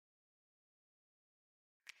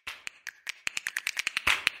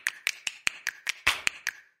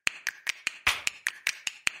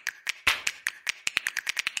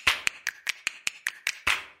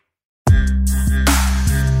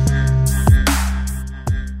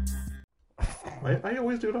I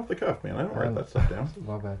always do it off the cuff, man. I don't write that stuff down.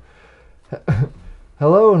 My bad.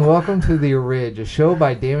 Hello and welcome to The Ridge, a show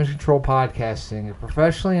by Damage Control Podcasting, a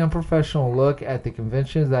professionally unprofessional look at the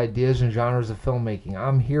conventions, ideas, and genres of filmmaking.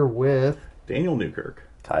 I'm here with Daniel Newkirk.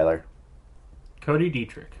 Tyler. Cody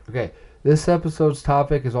Dietrich. Okay, this episode's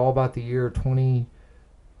topic is all about the year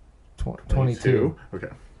 2022. Okay.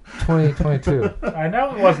 2022. I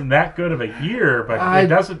know it wasn't that good of a year, but it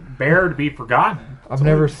doesn't bear to be forgotten. I've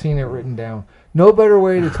never seen it written down. No better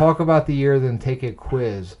way to talk about the year than take a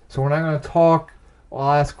quiz. So we're not going to talk.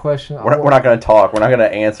 I'll ask questions. We're not going to talk. We're not going to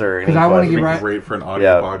answer any I wanna questions. get It'd be right- great for an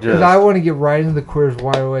audio podcast. Because I want to get right into the quiz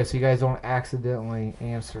right away so you guys don't accidentally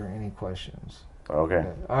answer any questions. Okay.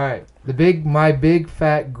 All right. My big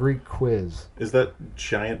fat Greek quiz. Is that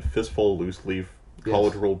giant fistful loose leaf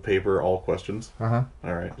college rolled paper all questions? Uh-huh.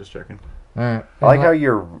 All right, just checking. All right. I like how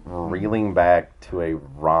you're reeling back to a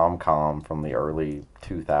rom-com from the early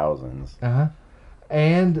 2000s. Uh-huh.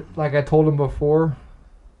 And like I told him before,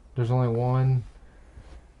 there's only one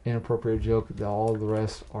inappropriate joke. All the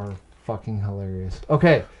rest are fucking hilarious.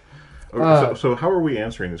 Okay. Okay, so how are we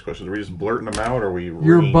answering these questions? Are we just blurting them out? Or are we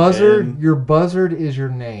Your ringing buzzard in? is your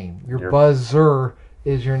name. Your buzzer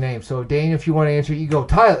is your name. So Daniel, if you want to answer, you go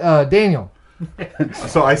Daniel.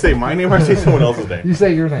 So I say my name or I say someone else's name? You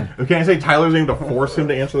say your name. Can I say Tyler's name to force him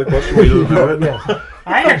to answer the question when he doesn't know it? Yes.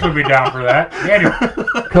 I actually would be down for that. Daniel.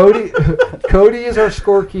 Cody is our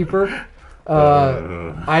scorekeeper.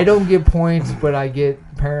 I don't get points, but I get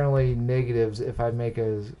apparently negatives if I make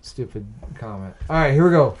a stupid comment. All right, here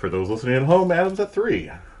we go. For those listening at home, Adam's at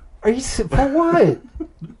 3. Are you for what?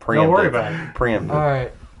 Don't worry about it. Preemptive. All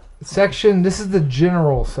right, section. This is the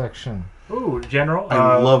general section. Ooh, General.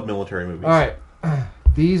 I love military movies. All right,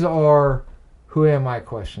 these are who am I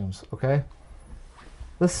questions. Okay.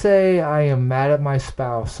 Let's say I am mad at my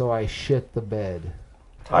spouse, so I shit the bed.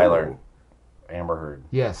 Tyler. Amber Heard.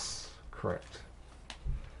 Yes, correct.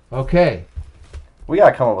 Okay. We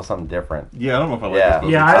got to come up with something different. Yeah, I don't know if I like Yeah. this.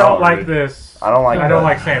 Yeah, I don't like this. I don't like I don't that.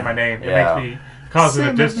 like saying my name. It Yeah. makes me causes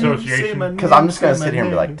a dissociation. Because I'm just going to sit here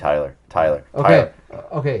and be like, Tyler. Okay.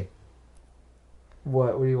 Okay.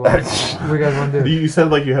 What do you want? What do you guys want to do? You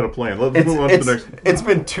said like you had a plan. Let's move on to the next. It's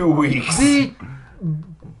been 2 weeks. See,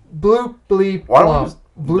 bloop bleep Why don't we blop. just-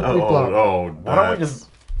 Bloop bleep blop. Why don't we just...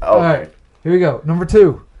 All Oh, right, here we go. Number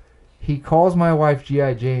 2. He calls my wife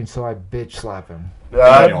G.I. Jane, so I bitch slap him.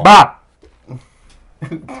 Daniel. Bob.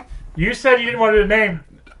 You said you didn't want a name.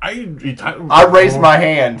 I raised my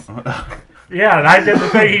hand. Yeah, and I did the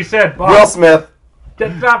thing he said. Bob, Will Smith.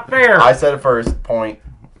 that's not fair. I said it first. Point.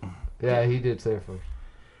 Yeah, he did say it first.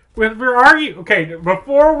 When we're arguing, okay,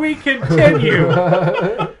 before we continue,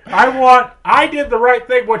 I did the right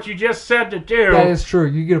thing, what you just said to do. That is true.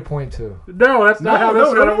 You get a point too. No, that's not how this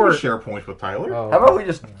is going to work. Share points with Tyler. Oh. How about we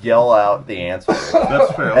just yell out the answer?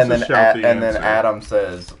 That's fair. and Let's then just shout the and then answer. Adam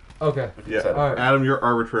says, Okay. Yeah, said it. All right. Adam, you're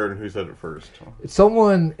arbitrary in who said it first.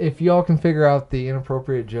 Someone, if y'all can figure out the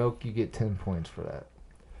inappropriate joke, you get 10 points for that.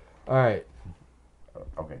 All right.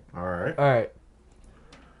 okay. All right. All right.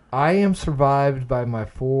 I am survived by my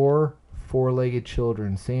four-legged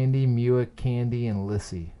children, Sandy, Muick, Candy, and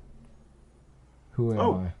Lissy. Who am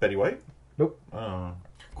Oh, I? Betty White? Nope. Oh.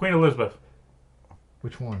 Queen Elizabeth.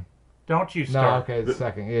 Which one? Don't you No, start. okay, the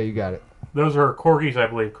second. Yeah, you got it. Those are corgis, I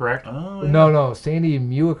believe, correct? Oh, No, Sandy and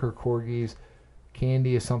Muick are corgis,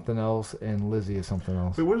 Candy is something else, and Lizzie is something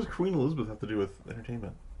else. Wait, what does Queen Elizabeth have to do with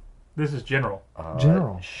entertainment? This is General.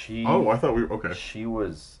 General. She. Oh, I thought we were... Okay. She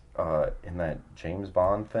was in that James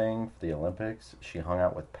Bond thing for the Olympics. She hung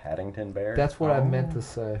out with Paddington Bear. That's what I meant to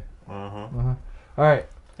say. Uh-huh. All right.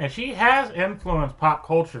 And she has influenced pop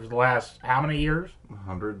culture for the last how many years?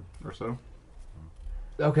 100 or so.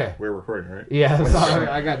 Okay. We're recording, right? Yeah, sorry,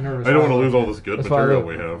 I got nervous. I don't want to lose all this good That's why I material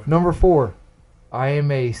wrote- we have. Number 4. I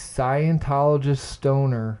am a Scientologist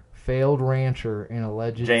stoner, failed rancher, and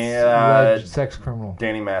alleged sex criminal.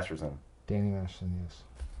 Danny Masterson. Danny Masterson, yes.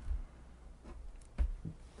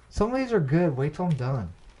 Some of these are good. Wait till I'm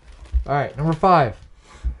done. All right, number 5.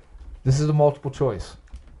 This is a multiple choice.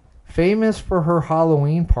 Famous for her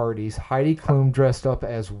Halloween parties, Heidi Klum dressed up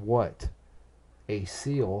as what? A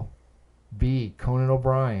seal, B. Conan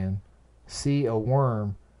O'Brien, C. A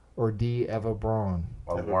worm, or D. Eva Braun?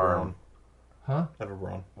 A Eva worm. Huh? Eva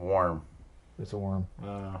Braun. Worm. It's a worm.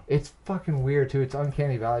 It's fucking weird too. It's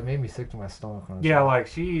uncanny valley. It made me sick to my stomach. When I Yeah, saw it. like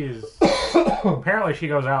she is. Apparently, she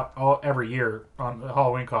goes out every year on the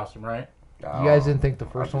Halloween costume, right? You guys didn't think the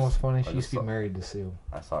first one was funny? I She used just to be saw- married to Seal.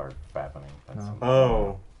 I saw her fappening. No.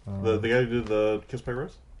 Oh. The guy who did the Kiss by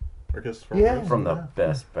Rose? Or Kiss from Yeah. Rose? From the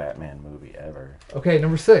best Batman movie ever. Okay,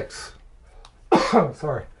 number 6.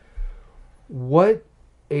 Sorry. What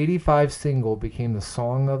 '85 single became the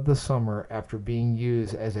song of the summer after being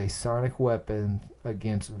used as a sonic weapon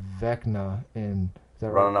against Vecna in... Is that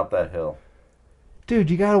right? Running Up That Hill. Dude,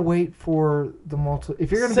 you gotta wait for the multi...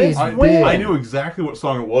 If you're gonna Since be a when? dick... I knew exactly what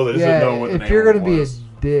song it was. I just yeah, didn't know what the name if you're gonna of it be a was.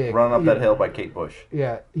 dick... Running Up yeah, That Hill by Kate Bush.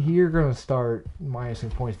 Yeah, you're gonna start minusing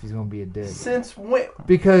points if he's gonna be a dick. Since when?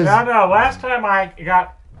 Because... No. Last time I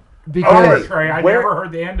got Because... Trey, I Where- never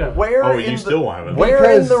heard the end of it. Where Oh, in you the, still haven't. Where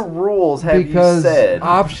Because- in the rules have you Because said?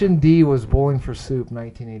 option D was Bowling for Soup,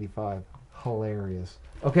 1985. Hilarious.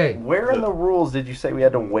 Okay, Where in the rules did you say we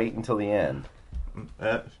had to wait until the end?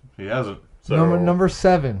 He hasn't. So number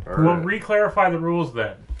 7. All Who- We'll right. re-clarify the rules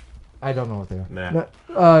then. I don't know what they are. Nah.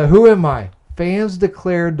 No, who am I? Fans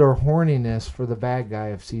declared their horniness for the bad guy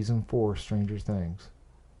of season 4, Stranger Things.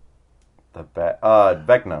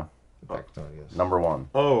 Vecna, Yes. number 1.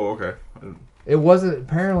 Oh, okay. It wasn't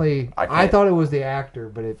apparently. I I can't- thought it was the actor,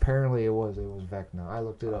 but apparently it was Vecna. I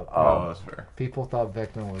looked it up. Oh, that's fair. People thought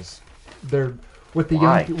Vecna was they're what the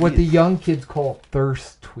Why? young young kids call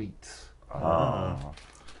thirst tweets. I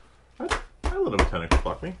let him tentacle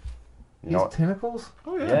fuck me. You He's know what? tentacles?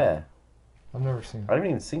 Oh Yeah. I've never seen. I haven't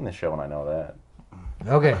even seen the show and I know that.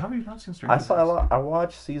 Okay, How have you not seen Stranger I Things? saw. I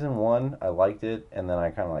watched season 1. I liked it, and then I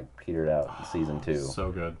kind of like petered out in season 2.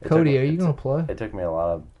 So good. It Cody, took- are you it gonna took- play? It took me a lot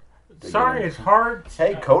of. Sorry, it's hard.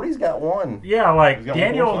 Hey, Cody's got one. Yeah, like He's got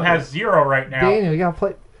Daniel more has 0 right now. Daniel, you gotta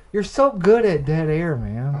play. You're so good at dead air,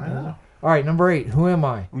 man. I know. All right, number 8. Who am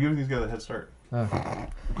I? I'm giving these guys a head start.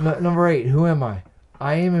 Number 8. Who am I?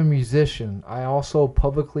 I am a musician. I also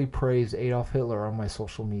publicly praised Adolf Hitler on my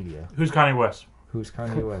social media. Who's Kanye West? Who's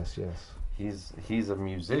Kanye West? Yes. He's a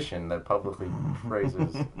musician that publicly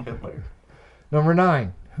praises Hitler. Number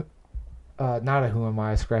 9. Not a who am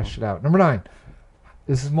I scratched it out. Number 9.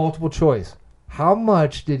 This is multiple choice. How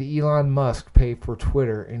much did Elon Musk pay for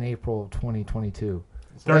Twitter in April of 2022?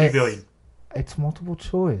 30 It's- billion. It's multiple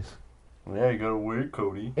choice. Yeah, you gotta wait,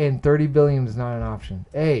 Cody. And 30 billion is not an option.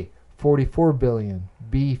 A, 44 billion.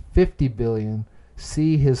 B, 50 billion.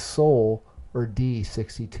 C, his soul. Or D,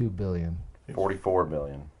 62 billion. 44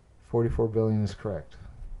 billion. 44 billion is correct.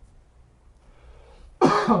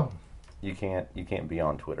 You can't be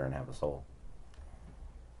on Twitter and have a soul.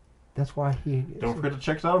 That's why he... Don't forget to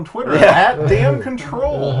check us out on Twitter Yeah. at Damn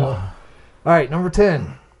Control. All right, number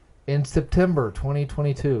 10. In September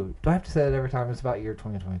 2022. Do I have to say that every time? It's about year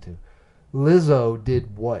 2022. Lizzo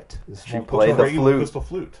did what? This is She multiple played the choice. flute. Pistol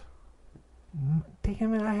flute.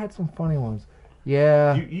 Damn it, I had some funny ones.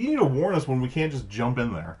 Yeah, You need to warn us when we can't just jump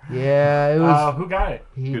in there. yeah, it was... Who got it?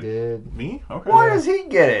 he good. did. Me? Okay. Why does he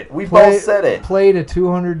get it? We both said it. Played a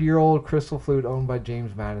 200-year-old crystal flute owned by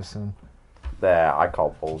James Madison. That I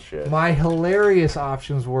call bullshit. My hilarious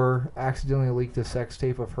options were accidentally leaked a sex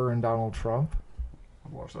tape of her and Donald Trump.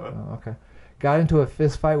 Watch that. Oh, okay. Got into a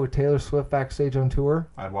fist fight with Taylor Swift backstage on tour.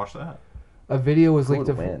 I'd watch that. A video was Who leaked would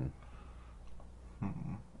of... win?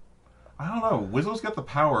 I don't know. Wizzo's got the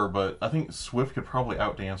power, but I think Swift could probably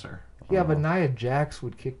outdance her. Yeah, but Nia Jax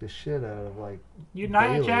would kick the shit out of, like... Nia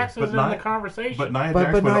Bailey. Jackson's in the conversation. But Nia But-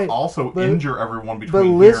 Jax but would Nia- also but- injure everyone But between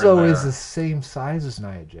here and Lizzo there. is the same size as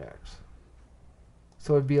Nia Jax.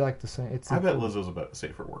 So it'd be like the same... It's I bet Lizzo's a bit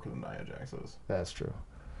safer worker than Nia Jax is. That's true.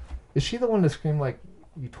 Is she the one that screamed like,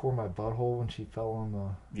 you tore my butthole when she fell on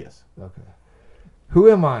the... Yes. Okay.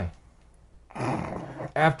 Who am I?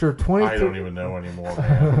 After 23... I don't even know anymore,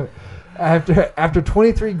 man. After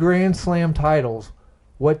 23 Grand Slam titles,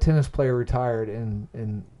 what tennis player retired in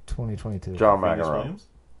 2022? John Venus McEnroe. Williams?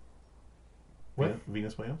 What?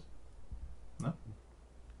 Venus Williams?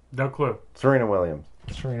 No clue. Serena Williams.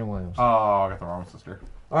 Serena Williams. Oh, I got the wrong sister.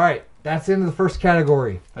 All right, that's into the first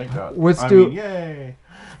category. Thank God. Let's I do- mean, yay.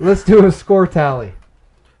 Let's do a score tally.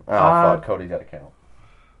 Oh, fuck. Cody's got to count.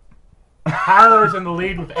 Tyler's in the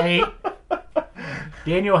lead with 8.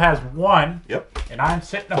 Daniel has 1. Yep. And I'm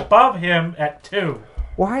sitting above him at 2.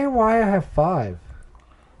 Why I have 5?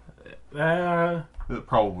 It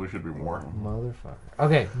probably should be more. Motherfucker.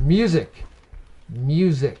 Okay, music.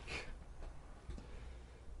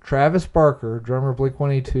 Travis Barker, drummer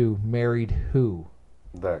Blink-182, married who?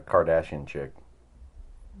 The Kardashian chick.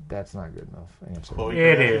 That's not good enough answer. Khloe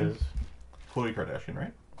It Kardashian? is. Khloe Kardashian,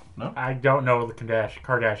 right? No? I don't know the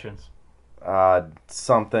Kardashians.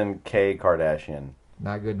 Something K Kardashian.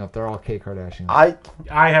 Not good enough. They're all K Kardashians.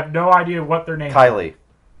 I have no idea what their names are. Kylie.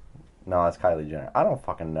 No, that's Kylie Jenner. I don't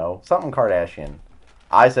fucking know. Something Kardashian.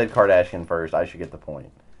 I said Kardashian first. I should get the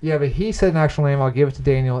point. Yeah, but he said an actual name. I'll give it to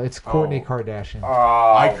Daniel. It's Kourtney Oh. Kardashian.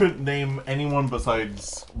 I couldn't name anyone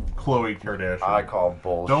besides Khloe Kardashian. I call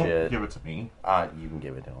Don't bullshit. give it to me. You can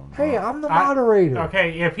give it to him. Hey, I'm the moderator.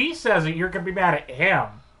 Okay, if he says it, you're going to be mad at him.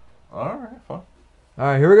 Alright, fine. All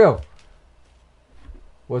right, here we go.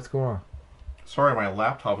 What's going on? Sorry, my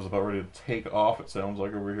laptop is about ready to take off. It sounds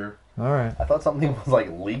like over here. All right. I thought something was like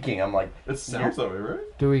leaking. I'm like, It sounds that way,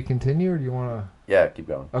 right? Do we continue or do you want yeah, keep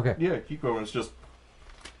going. to? Okay. Yeah, keep going. It's just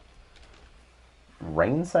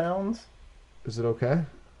Rain sounds? Is it okay?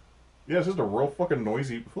 yeah, it's just a real fucking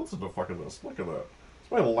noisy. Listen to fucking this. Look at that. It's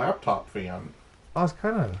my laptop fan. I was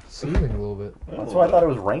kind of soothing a little bit. That's why I thought it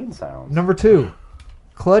was rain sounds. Number 2.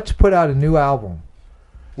 Clutch put out a new album.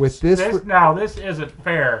 With this This isn't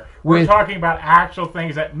fair. We're With- talking about actual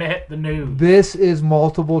things that met the news. this is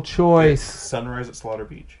multiple choice. Sunrise at Slaughter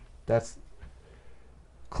Beach. That's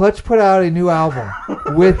Clutch put out a new album.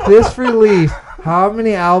 With this release, how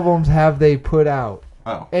many albums have they put out?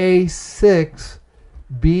 Oh. A6,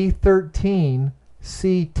 B13,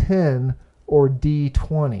 C10, or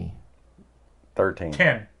D20? 13.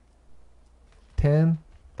 10. 10?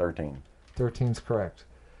 13. 13's correct.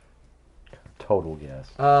 Total guess.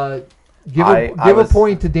 Give I a was-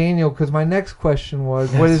 point to Daniel because my next question was,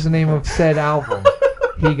 what is the name of said album?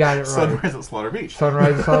 He got it right. Sunrise at Slaughter Beach.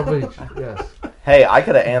 Sunrise at Slaughter Beach. Yes. Hey, I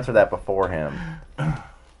could have answered that before him.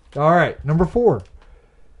 All right, number 4.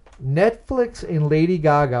 Netflix and Lady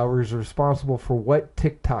Gaga was responsible for what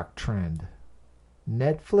TikTok trend?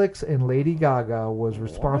 Netflix and Lady Gaga was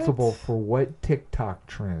responsible What? for what TikTok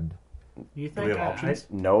trend? You Do think we have options?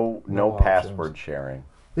 No No password sharing.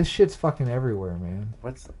 This shit's fucking everywhere, man.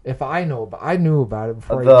 What's If I knew about it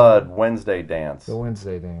before the Wednesday dance? the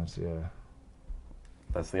Wednesday dance, yeah.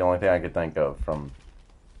 That's the only thing I could think of from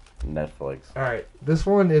Netflix. All right, this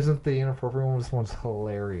one isn't the inappropriate one. This one's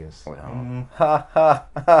hilarious. Mm-hmm. Ha ha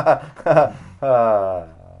ha ha ha.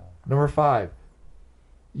 Number 5.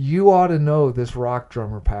 You ought to know this rock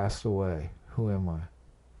drummer passed away. Who am I?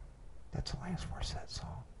 That's a Lance Morissette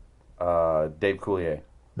song. Dave Coulier.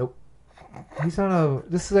 He's on a.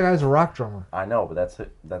 This guy's a rock drummer. I know, but that's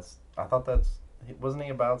it. I thought wasn't he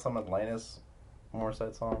about some Atlantis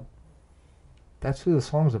Morissette song? That's who the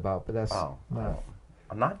song's about, but that's Oh, not.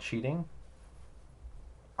 I'm not cheating.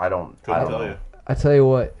 I don't Couldn't tell know. you. I tell you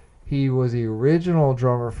what, he was the original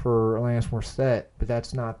drummer for Lance Morissette, but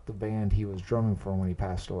that's not the band he was drumming for when he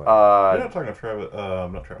passed away. You're not talking to Travis.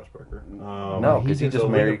 Not Travis Barker. No, he because he did just the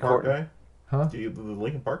married Linkin Park Courtney. guy. Huh? The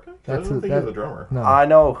Linkin Park guy. I That's don't a- think that- he's the drummer. No. I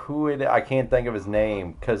know who it. I can't think of his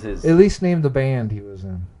name because his. At least name the band he was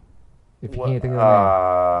in. If you can't think of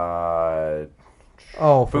the name.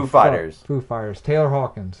 Oh, Foo for Fighters. Foo Fighters. Taylor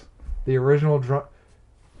Hawkins, the original drum.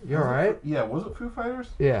 You all right? Yeah. Was it Foo Fighters?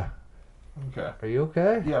 Yeah. Okay. Are you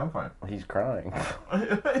okay? Yeah, I'm fine. He's crying.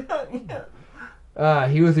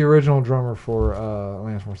 He was the original drummer for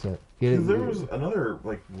Lance Morissette. Get it? There was another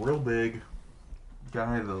like real big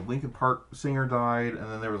guy. The Linkin Park singer died, and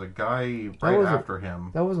then there was a guy right was after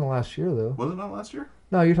him. That wasn't last year though. Was it not last year?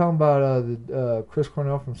 No, you're talking about the Chris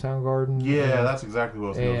Cornell from Soundgarden. Yeah, that's exactly what it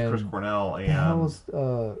was. It was And Chris Cornell The hell and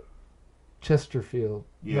was Chesterfield?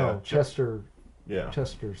 Yeah, No, Chester yeah.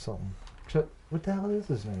 something. What the hell is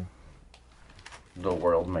his name? The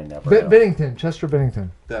world may never know. Bennington. Chester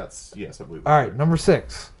Bennington. That's yes, I believe. All right, number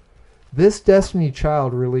 6. This Destiny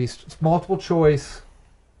Child released it's multiple choice.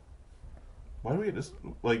 Why do we just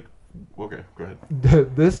like? Okay, go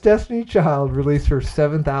ahead. This Destiny Child released her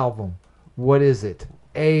 7th album. What is it?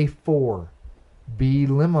 A4, B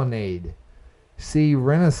Lemonade, C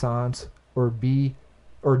Renaissance, or D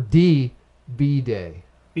B Day.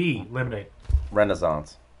 B. Lemonade.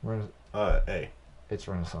 Renaissance. A. It's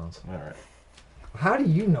Renaissance. All right. How do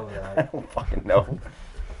you know I that? don't fucking know.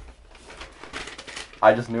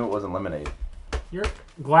 I just knew it wasn't lemonade. Your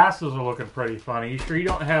glasses are looking pretty funny. You sure you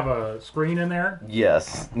don't have a screen in there?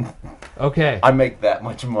 Yes. Okay. I make that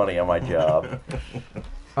much money on my job.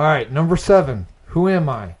 All right, number 7. Who am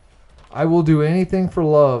I? I will do anything for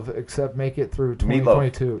love except make it through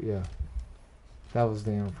 2022. Yeah. That was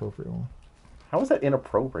the inappropriate one. How is that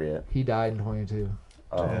inappropriate? He died in 22.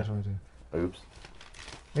 Oh, 2022. oops.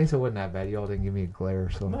 At least it wasn't that bad. Y'all didn't give me a glare,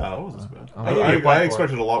 so. No, it wasn't as bad. I'll give you a I point for it.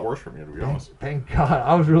 expected a lot worse from you, to be honest. Thank God.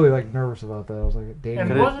 I was really nervous about that. I was like, damn. And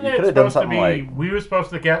could've- wasn't you it could've done supposed to be something like- we were supposed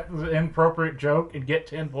to get the inappropriate joke and get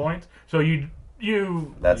 10 points? So you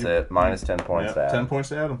That's it. Minus 10 points. Yeah, to 10 add. points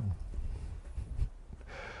to Adam.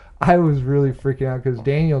 I was really freaking out because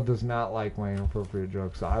Daniel does not like my inappropriate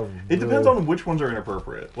jokes. So I was. It depends on which ones are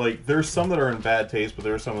inappropriate. Like, there's some that are in bad taste, but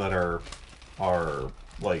there's some that are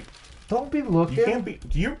like Don't be looking. you can't be.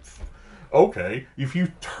 You okay? If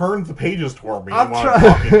you turn the pages toward me I'm while I'm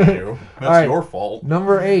trying- talking to you, that's All right. your fault.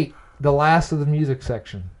 Number 8, the last of the music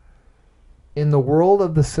section. In the world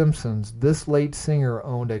of The Simpsons, this late singer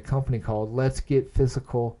owned a company called Let's Get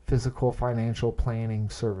Physical Financial Planning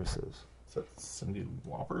Services. Is that Cindy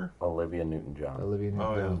Lauper? Olivia Newton-John. Olivia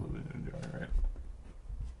Oh, yeah. Newton-John. Olivia Newton-John, right.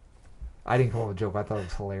 I didn't come up with a joke. I thought it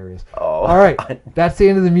was hilarious. Oh. All right, that's the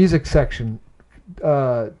end of the music section.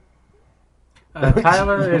 Tyler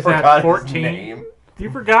You is forgot at his 14. name. You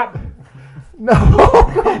forgot. No,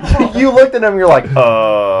 You looked at him. You're like,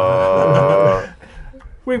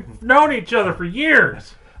 We've known each other for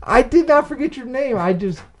years. I did not forget your name. I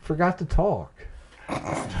just forgot to talk.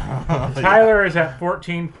 Tyler is at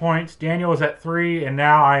 14 points. Daniel is at 3, and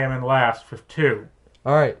now I am in last with 2.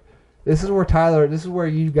 All right, this is where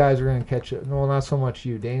you guys are going to catch up. No, not so much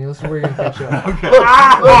you, Daniel. This is where you're going to catch up.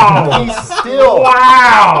 Wow!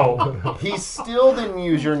 He Wow! still didn't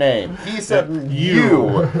use your name. He said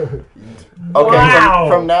You. Okay, Wow.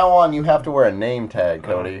 from now on, you have to wear a name tag,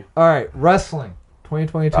 Cody. All right, wrestling.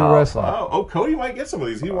 2022 Oh, wrestling. Oh, Cody might get some of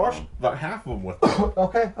these. He watched about half of them with me.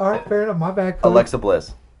 Okay, all right, fair enough. My bad. Cody. Alexa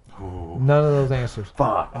Bliss. Ooh. None of those answers.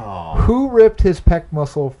 Fuck. Oh, Who ripped his pec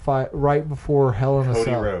muscle right before Hell in a Cody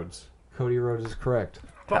Cell? Rhodes. Cody Rhodes is correct.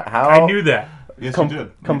 How? I knew that. Yes, you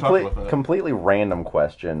did. We talked about that. Completely random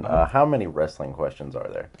question. How many wrestling questions are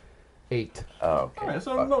there? 8. Oh, All okay. right,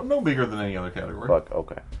 so no bigger than any other category. Fuck.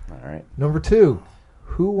 Okay. All right. Number 2.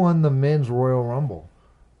 Who won the men's Royal Rumble?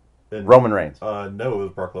 And, Roman Reigns. No, it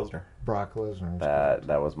was Brock Lesnar. Brock Lesnar.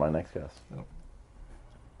 That was my next guess.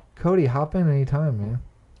 Cody, hop in anytime, man.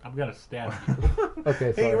 I'm going to stab you. Okay,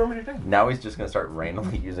 Hey, sorry. remember your name? Now he's just gonna start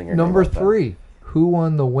randomly using your Number name like that. 3. Who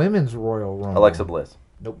won the women's Royal Rumble? Alexa Bliss.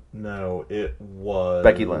 No, it was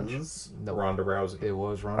Becky Lynch. Nope. Ronda Rousey. It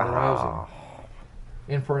was Ronda Ah. Rousey.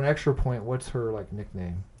 And for an extra point, what's her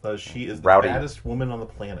nickname? She is the Rowdy. baddest woman on the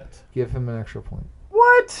planet. Give him an extra point.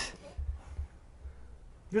 What?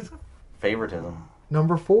 This- Favoritism.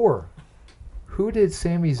 Number 4. Who did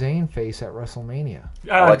Sami Zayn face at WrestleMania?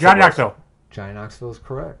 Alexa Johnny Bliss. Knoxville. Johnny Knoxville is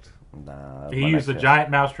correct. Nah. that's He my used next a guess. giant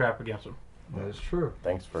mousetrap against him. That is true.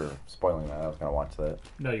 Thanks for spoiling that. I was gonna watch that.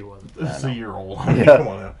 No, you wasn't. This is know. a year old. Yeah. Come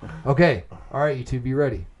on now. Okay. All right, you two, be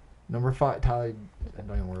ready. Number 5. Tyler, don't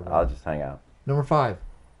even worry about I'll it. just hang out. Number 5.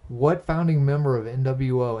 What founding member of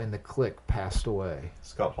NWO and the Clique passed away?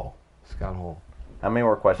 Scott Hall. Scott Hall. How many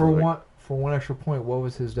more questions? For one extra point, what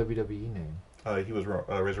was his WWE name? He was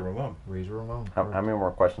Razor Ramon. Razor Ramon. How many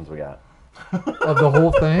more questions we got? Of the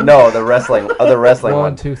whole thing? No, the wrestling. The wrestling 1,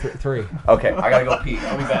 one. 2, 3. Okay, I gotta go pee.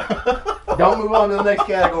 I'll be back. Don't move on to the next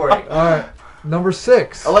category. All right. Number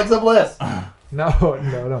 6. Alexa Bliss. No.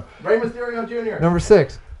 Rey Mysterio Jr. Number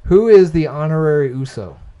 6. Who is the honorary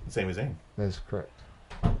Uso? Sami Zayn. That is correct.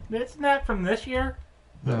 It's not from this year.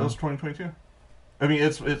 That No. was 2022. I mean,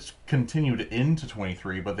 it's continued into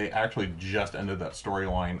 23, but they actually just ended that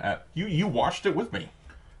storyline at you watched it with me.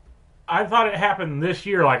 I thought it happened this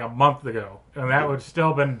year, like a month ago, and that would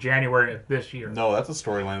still been January of this year. No, that's a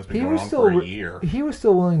storyline that's been He going was on still for a year. he was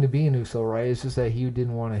still willing to be an Uso, right? It's just that he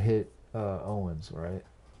didn't want to hit Owens, right?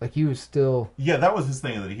 Like he was still Yeah, that was his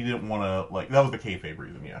thing, that he didn't want to, like, that was the kayfabe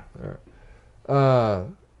reason, yeah.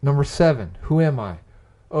 Number 7. Who am I?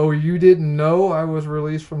 Oh, you didn't know I was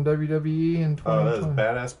released from WWE in That is 2020?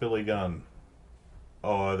 Badass Billy Gunn.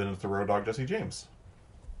 Oh, then it's the Road Dogg Jesse James.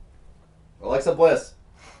 Alexa Bliss.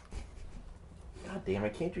 God damn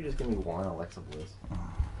it! Can't you just give me one Alexa Bliss?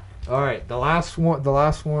 All right, the last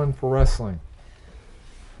one for wrestling.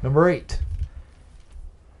 Number 8.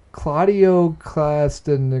 Claudio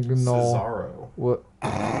Castagnolo. Cesaro. What?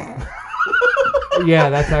 Yeah,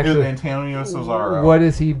 that's It was actually. Antonio Cesaro. What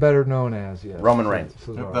is he better known as? Yes. Roman Reigns.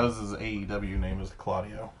 Cesaro. That was his AEW name, is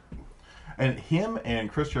Claudio. And him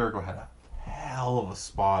and Chris Jericho had a hell of a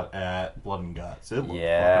spot at Blood and Guts. It looked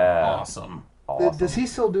Yeah. fucking awesome. Awesome. Does he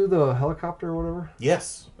still do the helicopter or whatever?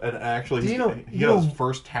 Yes, and actually, Do you know- he you got know- his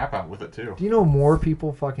first tap out with it too. Do you know more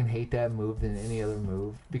people fucking hate that move than any other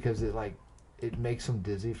move because it makes them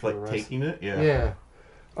dizzy for the Like rest? taking it, yeah. Yeah.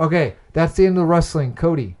 Okay, that's the end of the wrestling.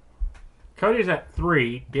 Cody. Cody's at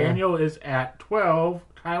 3. Daniel is at 12.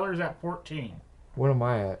 Tyler's at 14. What am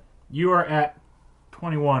I at? You are at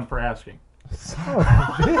 21 for asking. Son of a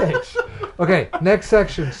bitch. Okay, next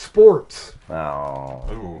section, sports. Oh.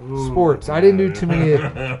 Ooh. Sports. I didn't do too many.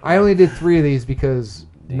 I only did 3 of these because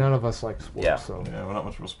none of us like sports. Yeah. So, Yeah, we're not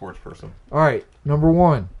much of a sports person. all right. Number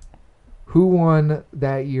 1. Who won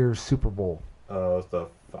that year's Super Bowl? It's the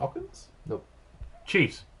Falcons?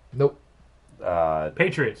 Chiefs. Nope.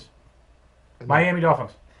 Patriots. Miami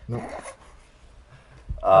Dolphins. Green Bay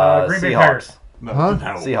Packers. Seahawks. No, Huh?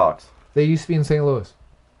 no. Seahawks. They used to be in St. Louis.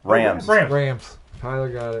 Rams. Rams. Tyler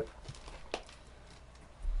got it.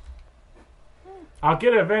 I'll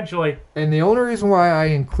get it eventually. And the only reason why I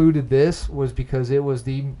included this was because it was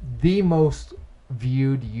the most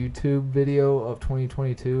viewed YouTube video of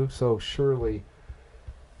 2022. So surely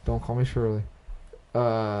Don't call me Shirley.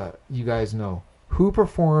 You guys know. Who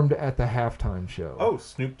performed at the halftime show? Oh,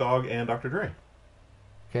 Snoop Dogg and Dr. Dre.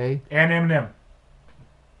 Okay. And Eminem.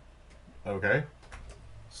 Okay.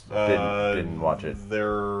 Didn't watch it.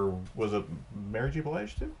 There was a Mary J.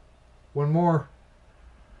 Blige too? One more.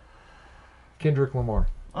 Kendrick Lamar.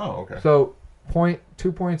 Oh, okay. So,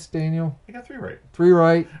 2 points, Daniel. I got 3 right. 3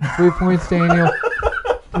 right. 3 points, Daniel.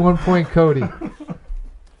 1 point, Cody.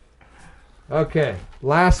 Okay.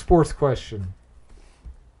 Last sports question.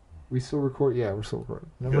 We still record? Yeah, we're still recording.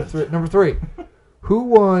 Number three. Who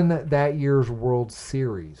won that year's World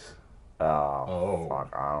Series? Oh,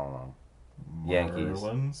 fuck. I don't know. Yankees.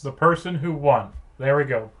 Marlins. The person who won. There we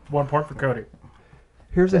go. 1 point for Cody.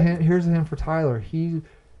 Here's a hint for Tyler.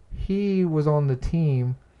 He was on the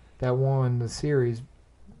team that won the series.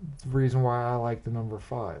 The reason why I like the number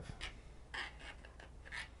 5.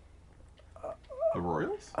 The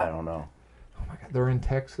Royals? I don't know. Oh my God, they're in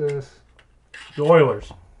Texas. The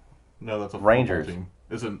Oilers. No, that's a Rangers. football team.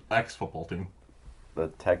 It's an ex-football team. The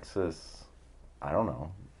Texas. I don't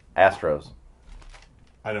know. Astros.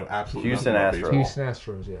 I know absolutely Houston nothing about Astros. baseball.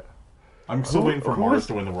 Houston Astros, yeah. I'm still waiting for who Mars is-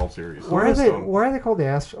 to win the World Series. Why are they called the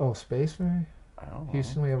Astros? Oh, space maybe. I don't know.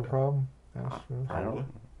 Houston, we have a problem. Astros. I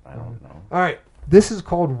don't know. All right, this is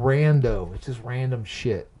called rando. It's just random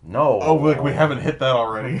shit. No. Oh, look, we haven't hit that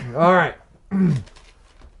already. All right,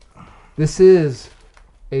 this is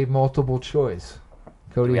a multiple choice.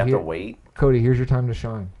 Cody, Do we have to wait? Cody, here's your time to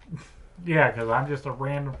shine. Yeah, because I'm just a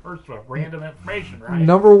random person with random information, right?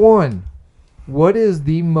 Number 1, what is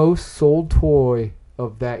the most sold toy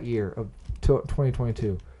of that year of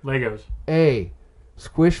 2022? Legos. A.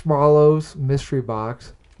 Squishmallows mystery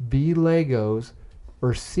box. B. Legos.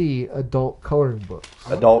 Or C. Adult coloring books.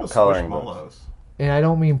 Adult Squishmallows. coloring books. And I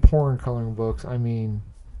don't mean porn coloring books. I mean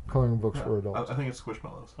coloring books for adults. I think it's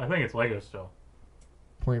Squishmallows. I think it's Legos still.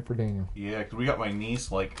 Point for Daniel. Yeah, because we got my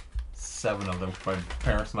niece like 7 of them. 'Cause my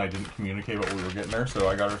parents and I didn't communicate what we were getting her, so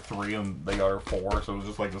I got her 3 and they got her 4. So it was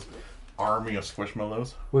just like this army of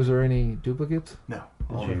Squishmallows. Was there any duplicates? No,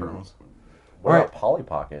 all you- different ones. What Alright. about Polly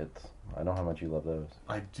Pockets? I know how much you love those.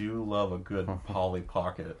 I do love a good Polly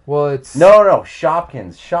Pocket. Well, it's No.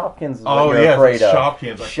 Shopkins. Shopkins is what Oh you're yeah, afraid of.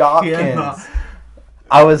 Shopkins. Shopkins.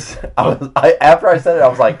 After I said it, I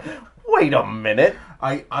was like, wait a minute.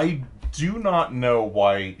 I do not know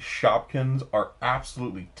why Shopkins are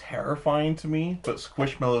absolutely terrifying to me, but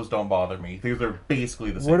Squishmallows don't bother me. They're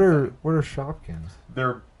basically the same. thing. what are Shopkins?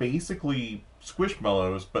 They're basically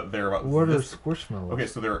Squishmallows, but they're about What are this. Squishmallows? Okay,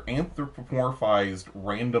 so they're anthropomorphized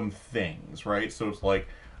random things, right? So it's like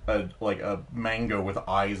a mango with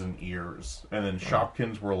eyes and ears, and then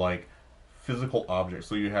Shopkins were like physical objects.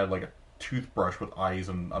 So you had like a toothbrush with eyes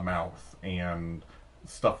and a mouth and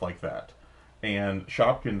stuff like that. And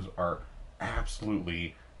Shopkins are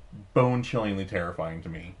absolutely bone-chillingly terrifying to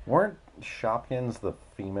me. Weren't Shopkins the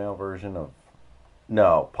female version of...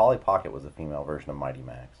 No, Polly Pocket was the female version of Mighty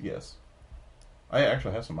Max. Yes, I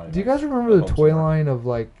actually have some money. Do you guys remember the Home toy somewhere. line of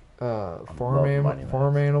like farm Mighty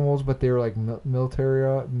Max. animals, but they were like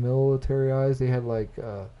militarized? They had like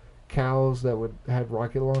cows that had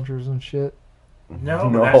rocket launchers and shit. No, but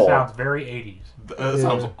No. that sounds very 80s. That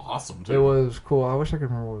sounds Yeah. awesome too. It was cool. I wish I could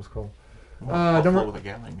remember what it was called. Buffalo with a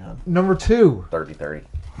Gatling gun. Number 2. 30-30.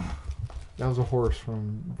 That was a horse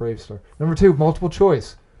from Bravestar. Number 2, multiple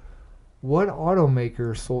choice. What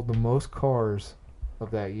automaker sold the most cars of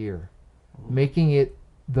that year, making it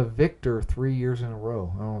the victor 3 years in a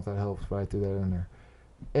row? I don't know if that helps, but I threw that in there.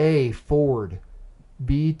 A. Ford.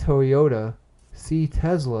 B. Toyota. C.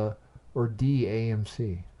 Tesla. Or D.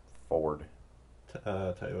 AMC. Ford.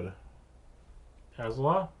 Toyota.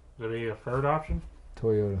 Tesla? Would it be a third option?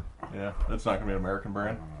 Toyota. Yeah, it's not gonna be an American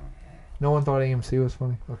brand. No one thought AMC was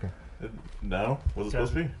funny? Okay. No, was it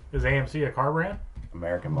supposed to be? Is AMC a car brand?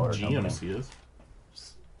 American Motor Company. GMC is.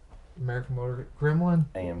 American Motor. Gremlin.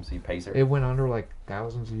 AMC Pacer. It went under like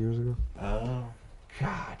thousands of years ago. Oh,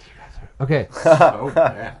 God, you guys are... Okay. so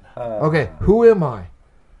bad. Okay, who am I?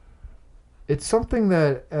 It's something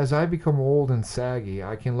that, as I become old and saggy,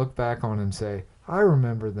 I can look back on and say, I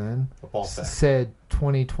remember then, A ball sack. said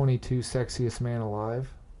 2022 sexiest man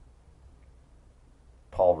alive.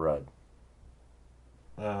 Paul Rudd.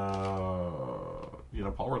 Paul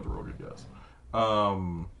Rudd's a real good guess.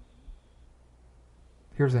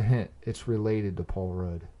 Here's a hint. It's related to Paul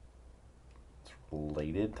Rudd. It's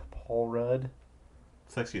related to Paul Rudd.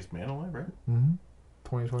 Sexiest man alive, right? Mm-hmm.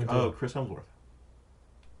 2022. Oh, Chris Hemsworth.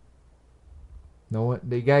 No one.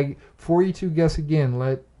 They got before you two guess again.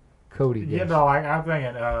 Let Cody guess. Yeah, no, I'm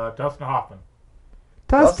thinking Dustin Hoffman.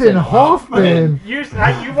 Dustin Dustin Hoffman. You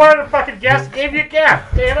wanted to fucking guess, gave you a guess,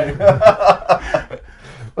 damn it.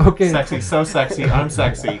 Okay, Sexy, so sexy. I'm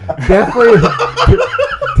sexy. definitely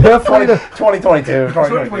the 2022.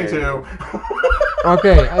 2022.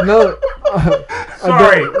 okay. Another.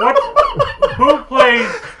 Sorry, what? Who plays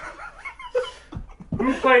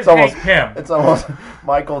It's almost, Hank Pym? it's almost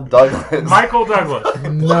Michael Douglas. Michael Douglas.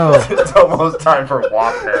 No. It's almost time for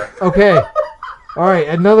Walker. Okay. All right.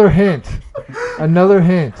 Another hint. Another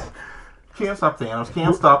hint. Can't stop Thanos.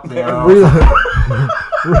 Can't stop Thanos.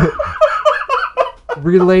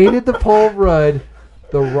 Related to Paul Rudd,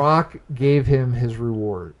 The Rock gave him his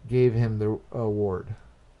reward. Gave him the award.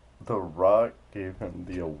 The Rock gave him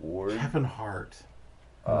the award. Kevin Hart.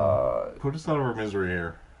 Put us out of our misery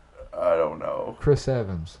here. I don't know. Chris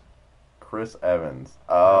Evans. Chris Evans.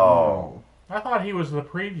 Oh. I thought he was the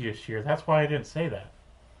previous year. That's why I didn't say that.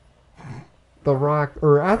 The Rock,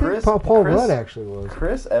 or I think Paul Chris- Rudd actually was.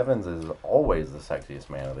 Chris Evans is always the sexiest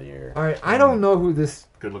man of the year. All right. I don't know who this.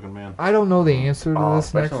 Good looking man. I don't know the answer to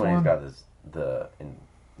this next especially when he's one. got the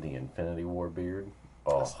Infinity War beard.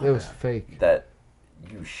 Oh, It was fake. that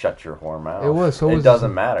you shut your whore mouth. It was. So it was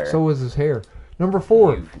doesn't his, matter. So was his hair. Number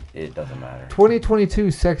 4. It doesn't matter. 2022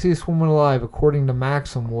 sexiest woman alive, according to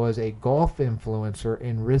Maxim, was a golf influencer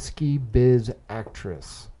and risky biz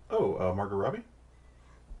actress. Oh, Margot Robbie?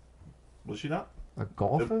 Was she not? A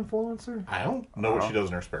golf influencer? I don't know what she does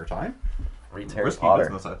in her spare time. Reads Harry Risky Potter.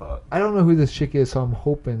 business, I thought. I don't know who this chick is, so I'm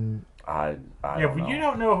hoping. I Yeah, don't but know. you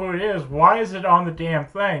don't know who it is. Why is it on the damn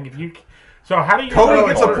thing? If you, so how do you Cody know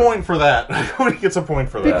gets it's a point for that. Cody gets a point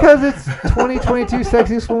for that. Because it's 2022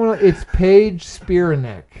 sexiest woman. It's Paige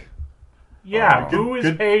Spiranek. Yeah, Good- who is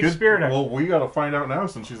good- Paige good- Spiranek? Well, we got to find out now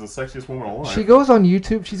since she's the sexiest woman alive. She goes on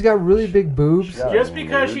YouTube. She's got really big boobs. Yeah. Just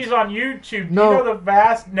because she's on YouTube, No. you know the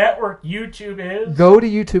vast network YouTube is? Go to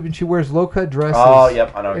YouTube and she wears low cut dresses. Oh,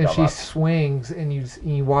 yep, I know what And you're she talking about. swings and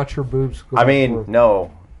you watch her boobs go I back and mean, forth.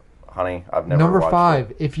 no, honey, I've never Number watched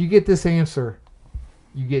 5. it. If you get this answer,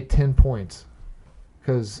 you get 10 points.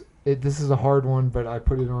 Because this is a hard one, but I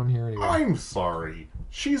put it on here anyway. I'm sorry.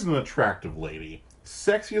 She's an attractive lady.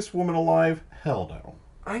 Sexiest woman alive? Hell no.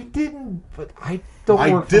 I didn't, but I don't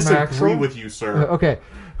I work for disagree Maxim. with you, sir. Okay.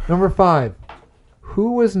 Number 5.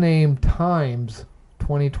 Who was named Times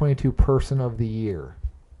 2022 Person of the Year?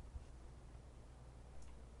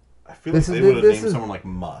 I feel This like is- they would have this named is- someone like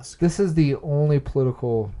Musk. This is the only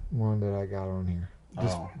political one that I got on here.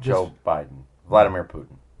 Joe Biden. Vladimir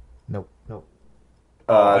Putin. Nope. Nope.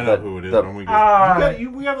 I know who it is. and we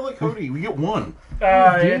we got to let Cody. We get one. Do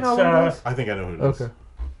you It's, know who it is? I think I know who it is. Okay.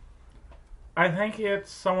 I think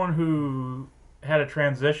it's someone who had a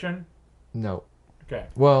transition. No. Okay.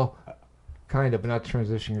 Well, kind of, but not the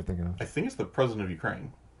transition you're thinking of. I think it's the president of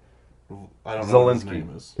Ukraine. I don't know what his Zelensky.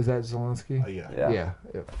 name is. Is that Zelensky? Yeah. Yeah.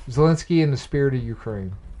 Yeah. Zelensky in the spirit of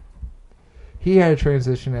Ukraine. He had a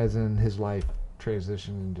transition, as in his life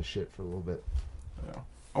transitioned into shit for a little bit.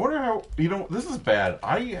 I wonder how. This is bad.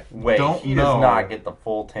 I Wait, don't he know. does not get the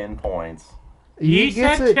full 10 points. He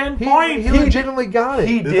gets said it. 10 He- points. He legitimately got it.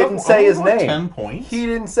 He Is didn't that- say his only name. 10 points? He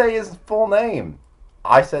didn't say his full name.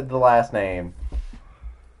 I said the last name.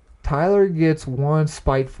 Tyler gets 1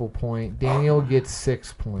 spiteful point. Daniel gets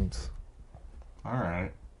 6 points. All right.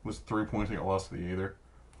 It was 3 points. I got lost to the either.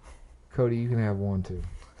 Cody, you can have 1 too.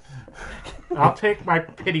 I'll take my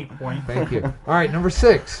pity point. Thank you. All right, number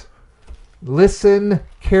 6. Listen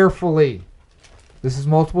carefully. This is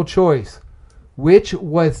multiple choice. Which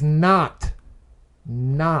was not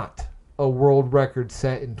a world record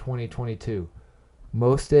set in 2022?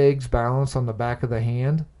 Most eggs balanced on the back of the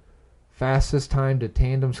hand. Fastest time to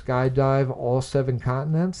tandem skydive all 7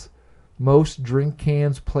 continents. Most drink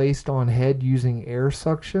cans placed on head using air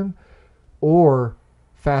suction. Or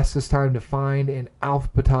fastest time to find and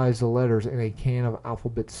alphabetize the letters in a can of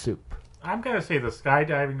alphabet soup. I'm going to say the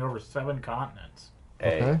skydiving over 7 continents.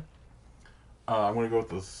 A. Okay? I'm going to go with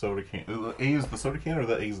the soda can. A is the soda can or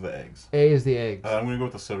the A is the eggs? A is the eggs. I'm going to go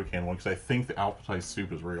with the soda can one because I think the alphabetized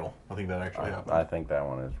soup is real. I think that actually happened. I think that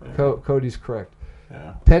one is real. Cody's correct.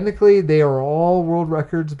 Yeah. Technically, they are all world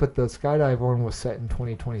records, but the skydive one was set in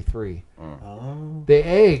 2023. Oh. The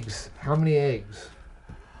eggs. How many eggs?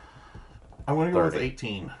 I'm going to go with 30.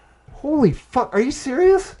 18. Holy fuck. Are you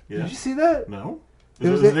serious? Yeah. Did you see that? No? It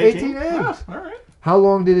was is 18 eggs. Ah, all right. How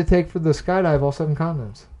long did it take for the skydive all 7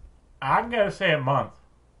 continents? I'm going to say a month.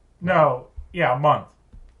 No, yeah, a month.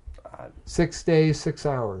 6 days, 6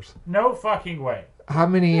 hours. No fucking way. How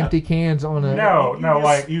many Yeah. empty cans on a... No,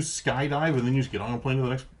 like, You skydive and then you just get on a plane to the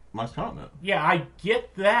next continent. yeah, I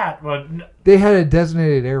get that, but They had a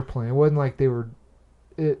designated airplane. It wasn't like they were...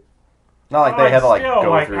 It. Not like they had to like still, go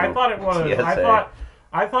like, through. I thought it was. TSA.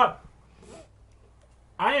 I thought.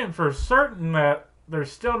 I am for certain that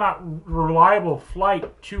there's still not reliable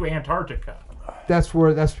flight to Antarctica. That's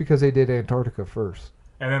because they did Antarctica first.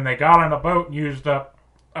 And then they got on a boat and used up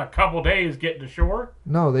a couple days getting to shore.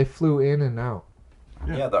 No, they flew in and out.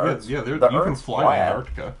 Yeah, the Earth's, you the can Earth's fly flat. to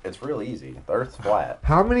Antarctica. It's real easy. The Earth's flat.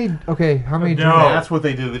 How many No. That's what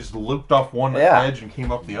they did. They just looped off one Yeah. edge and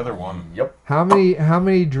came up the other one. Yep. How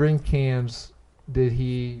many drink cans did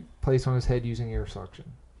he place on his head using air suction?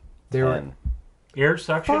 They were 10. Air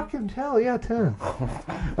suction? fucking hell, yeah, 10. All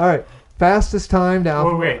right, fastest time to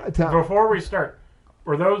Wait, wait. Before we start,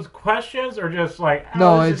 were those questions or just like... oh,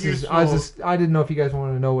 No, this it's is just I didn't know if you guys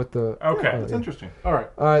wanted to know what the. Okay. It's interesting. All right.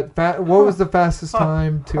 All right, what was the fastest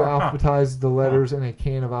time to alphabetize the letters in a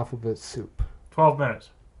can of alphabet soup? 12 minutes.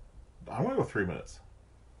 I want to go 3 minutes.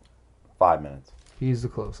 5 minutes. He's the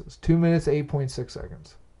closest. 2 minutes, 8.6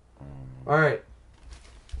 seconds. All right.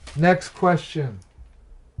 Next question.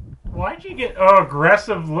 Why'd you get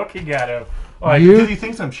aggressive looking at him? Like, You- Because he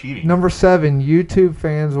thinks I'm cheating. Number 7. YouTube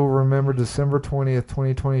fans will remember December 20th,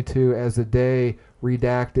 2022 as the day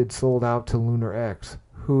Redacted sold out to Lunar X.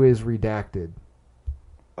 Who is Redacted?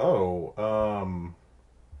 Oh,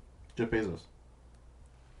 Jeff Bezos.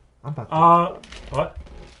 I'm about to... what?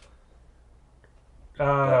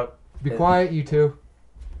 Be quiet, you two.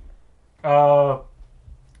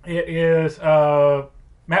 It is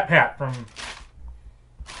Matt Pat from...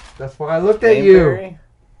 That's why I looked at Game you. Theory?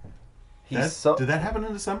 Did that happen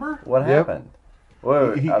in December? What Yep. happened?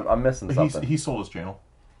 Wait, I'm missing something. He sold his channel.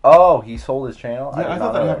 Oh, he sold his channel? Yeah, I did thought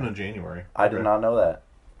not that know happened in January. I did not know that.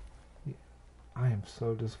 I am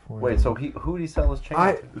so disappointed. Wait, so who did he sell his channel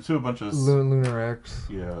I- to? To a bunch of Lunar X.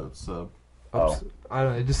 yeah, it's I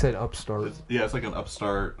don't know. It just said Upstart. it's like an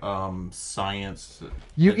upstart science.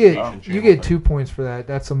 You education get channel thing. 2 points for that.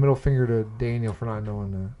 That's a middle finger to Daniel for not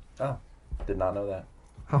knowing Oh, did not know that.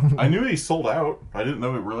 that. I knew he sold out. I didn't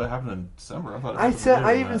know it really happened in December. I thought. It I happened said later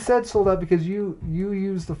I than even that. said sold out because you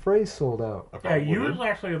used the phrase sold out. I Yeah, probably you did. was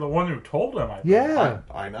actually the one who told him. I think. Yeah.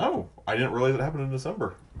 I know. I didn't realize it happened in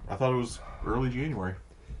December. I thought it was early January.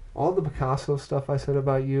 All the Picasso stuff I said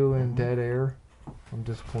about you and Dead Air. I'm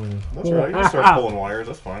disappointed. That's all right. You can start pulling wires.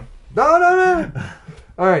 That's fine. No.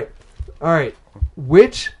 All right.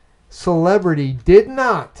 Which celebrity did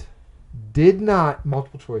not,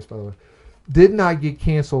 multiple choice by the way, did not get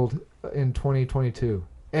canceled in 2022?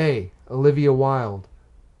 A. Olivia Wilde.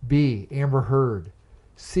 B. Amber Heard.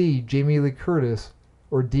 C. Jamie Lee Curtis.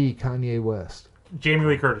 Or D. Kanye West. Jamie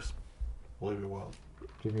Lee Curtis. Olivia Wilde.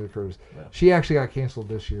 Jamie Lee Curtis. Yeah. She actually got canceled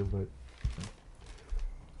this year, but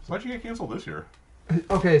Why'd you get canceled this year?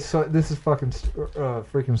 okay. So this is freaking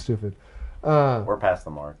stupid. We're past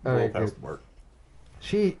the mark. all Roll right, past good. the mark.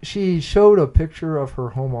 She showed a picture of her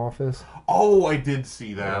home office. Oh, I did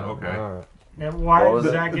see that. Okay. All right. And why What was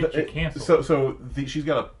does it? that get you canceled? She's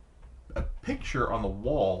got a picture on the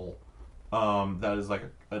wall that is like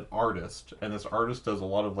an artist, and this artist does a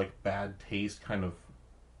lot of like bad taste kind of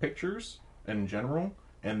pictures in general.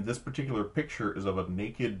 And this particular picture is of a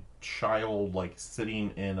naked child like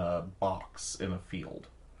sitting in a box in a field,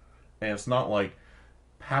 and it's not like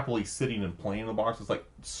happily sitting and playing in the box. It's like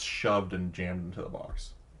shoved and jammed into the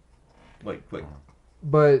box, like.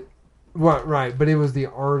 But right, but it was the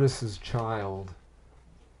artist's child.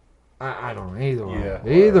 I don't know. Either way. Yeah.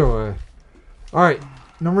 Either way. All right,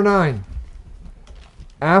 number 9.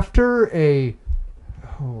 After a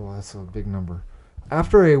that's a big number.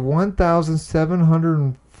 After a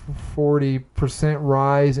 1,740%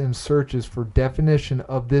 rise in searches for definition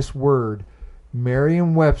of this word,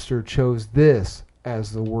 Merriam-Webster chose this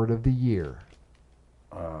as the word of the year.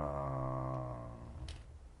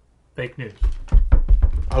 Fake news.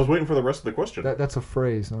 I was waiting for the rest of the question. That's a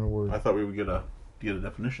phrase, not a I word. thought we would get a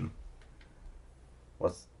definition.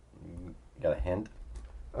 What's got a hint?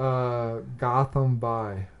 Gotham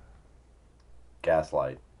by.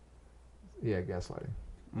 Gaslight. Yeah, gaslighting.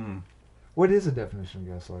 Mm. What is a definition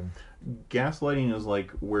of gaslighting? Gaslighting is like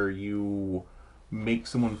where you make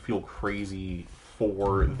someone feel crazy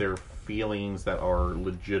for their feelings that are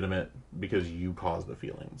legitimate because you caused the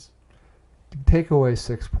feelings. Take away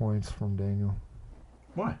 6 points from Daniel.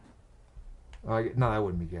 Why? No, that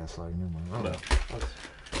wouldn't be gaslighting. Never mind. I No. was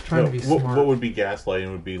trying to be what, smart. what would be gaslighting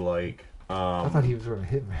would be like I thought he was going to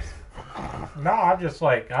hit me. No, I'm just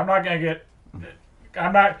like, I'm not going to get...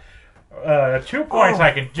 I'm not... 2 points Oh,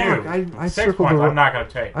 I can do. fuck, I 6 circled points the- I'm not going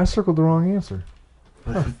to take. I circled the wrong answer.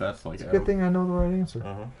 that's like Good thing I know the right answer.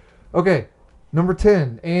 Uh-huh. Okay, number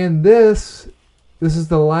 10. And this is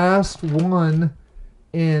the last one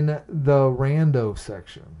in the rando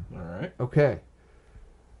section. All right. Okay.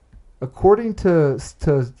 According to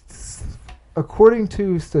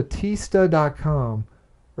Statista.com,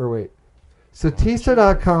 or wait,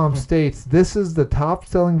 Statista.com states this is the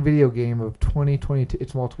top-selling video game of 2022.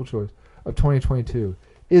 It's multiple choice of 2022.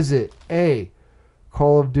 Is it A,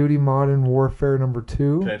 Call of Duty Modern Warfare number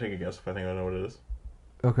 2? Can I take a guess if I think I know what it is?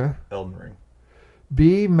 Okay. Elden Ring.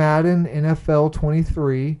 B, Madden NFL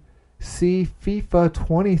 23. C, FIFA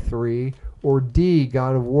 23. Or D,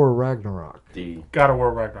 God of War Ragnarok. D. God of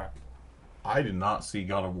War Ragnarok. I did not see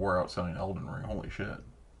God of War outselling Elden Ring. Holy shit.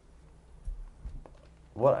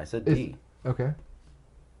 What? I said D. Okay.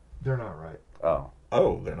 They're not right. Oh.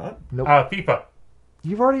 Oh, they're not? Nope. FIFA.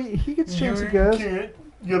 You've already... He gets a chance to guess. can't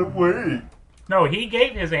get away. No, he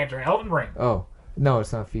gave his answer. Elden Ring. Oh. No,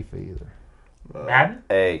 it's not FIFA either. Madden?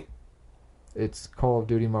 A. It's Call of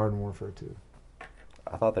Duty Modern Warfare 2.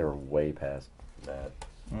 I thought they were way past that.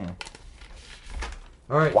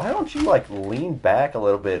 All right. Why don't you like lean back a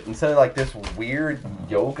little bit instead of like this weird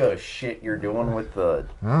yoga shit you're doing with the?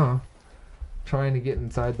 I don't know. Trying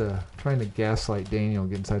to gaslight Daniel,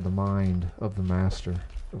 get inside the mind of the master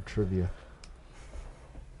of trivia.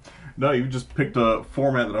 No, you just picked a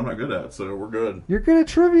format that I'm not good at, so we're good. You're good at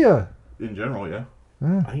trivia. In general, yeah.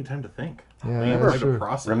 Yeah. I need time to think. Yeah, I need that's time true. to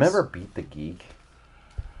process. Remember Beat the Geek?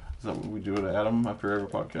 Is that what we do to Adam after every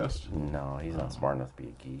podcast? No, he's not smart enough to be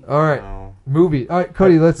a geek. All right. No. Movie. All right,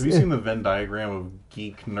 Cody, let's... Have you seen the Venn diagram of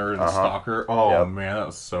geek, nerd, and Uh-huh. stalker? Oh, Yep. man, that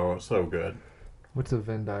was so good. What's a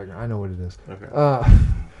Venn diagram? I know what it is. Okay.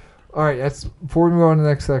 All right, that's... Before we move on to the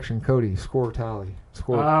next section, Cody, score tally.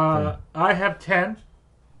 Score. I have 10.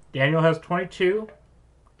 Daniel has 22.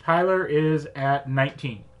 Tyler is at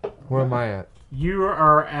 19. Where am I at? You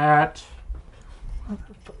are at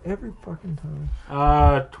Every fucking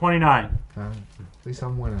time. 29. At least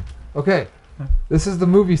I'm winning. Okay. This is the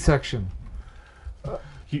movie section.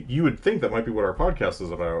 You would think that might be what our podcast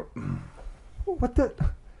is about. What the...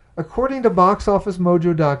 According to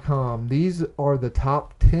BoxOfficeMojo.com, these are the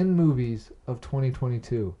top 10 movies of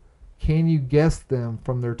 2022. Can you guess them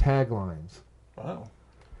from their taglines? Wow.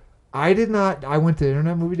 I did not. I went to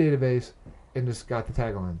Internet Movie Database and just got the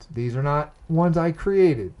taglines. These are not ones I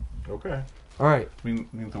created. Okay. All right. Means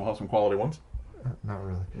we'll have some quality ones? Not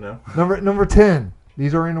really. No? Number 10.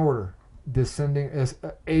 These are in order.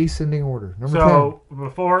 Ascending order. Number 10. So,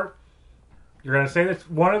 before, you're going to say that's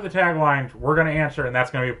one of the taglines, we're going to answer, and that's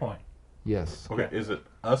going to be a point. Yes. Okay, is it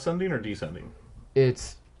ascending or descending?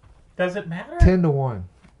 It's Does it matter? 10 to 1.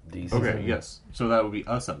 Decent. Okay, yes. So that would be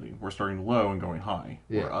ascending. We're starting low and going high.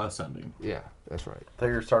 Yeah. We're ascending. Yeah, that's right. So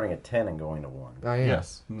you're starting at 10 and going to 1. I am.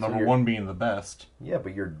 Yes. Number you're- 1 being the best. Yeah,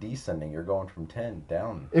 but you're descending. You're going from 10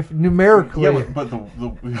 down. If numerically, Yeah, but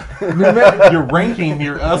you're ranking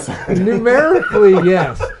your ascending. numerically,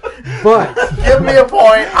 yes. But Give me a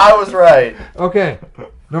point. I was right. okay,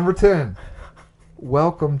 number 10.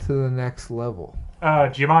 Welcome to the next level.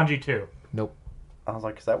 Jumanji 2. Nope, I was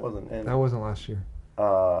like, 'cause that wasn't in. that wasn't last year.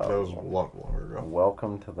 That was a lot longer ago.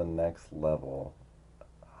 Welcome to the next level.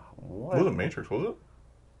 What? Was it Matrix, was it?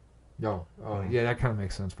 No. Oh, yeah, that kind of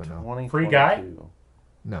makes sense, but no. 2022. Free Guy?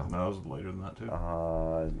 No. No, it was later than that,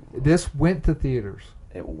 too. This went to theaters.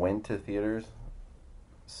 It went to theaters.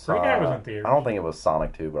 Free Guy was in theaters. I don't think it was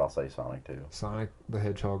Sonic 2, but I'll say Sonic 2. Sonic the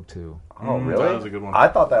Hedgehog 2. Oh, really? That was a good one. I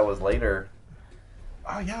thought that was later.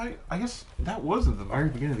 Yeah, I guess that was at the very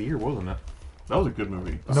beginning of the year, wasn't it? That was a good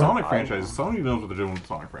movie. The No. Sonic franchise. Sony knows what they're doing with the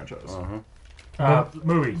Sonic franchise.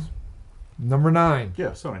 Movies. Number 9.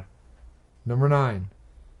 Yeah, Sony. Number 9.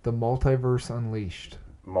 The Multiverse Unleashed.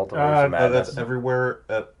 Multiverse of Madness. That's everywhere,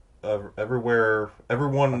 everywhere,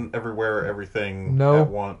 everyone, everywhere, everything No. at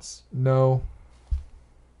once. No.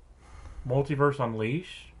 Multiverse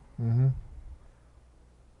Unleashed. Mm-hmm.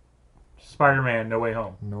 Spider-Man No Way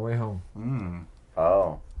Home. No Way Home. Mm.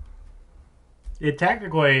 Oh. It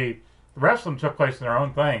technically, the rest of them took place in their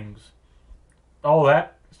own things. All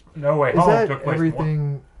that No Way Is Home that took place in one.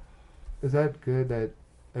 everything? Is that good? That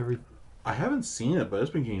every? I haven't seen it, but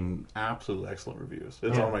it's been getting absolutely excellent reviews.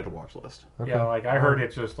 It's Yeah. on my to-watch list. Okay. Yeah, like I heard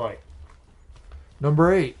it's just like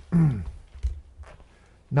Number 8.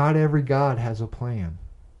 Not every god has a plan.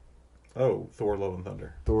 Oh, Thor: Love and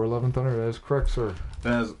Thunder. Thor: Love and Thunder. That is correct, sir.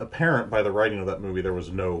 As apparent by the writing of that movie, there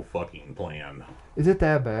was no fucking plan. Is it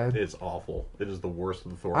that bad? It's awful. It is the worst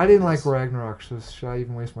of the Thor I didn't movies. like Ragnarok, so should I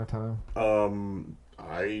even waste my time?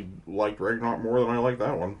 I liked Ragnarok more than I liked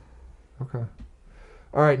that one. Okay.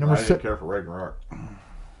 All right, I didn't care for Ragnarok.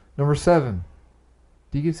 Number 7.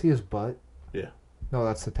 Do you get to see his butt? Yeah. No,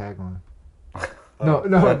 that's the tagline. Oh.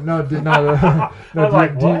 No. was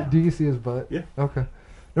like, what? Do you see his butt? Yeah. Okay.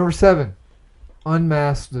 Number 7.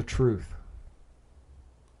 Unmask the truth.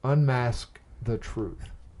 Unmask the truth.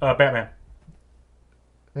 Batman.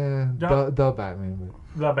 The Batman. But,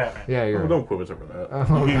 The Batman. yeah, you're Oh, right. don't quit us over that.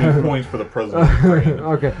 Oh, You okay. need points for the president of Ukraine.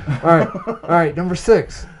 Okay. All right. Number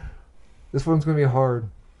 6. This one's gonna be hard.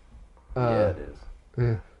 Yeah, it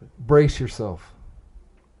is. Brace yourself.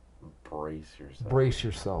 Brace yourself. Brace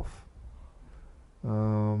yourself.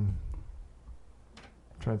 Trying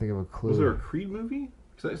to think of a clue. Was there a Creed movie?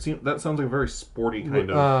 'Cause that sounds like a very sporty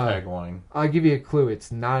kind of tagline. I'll give you a clue.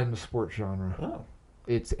 It's not in the sports genre. Oh.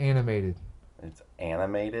 It's animated. It's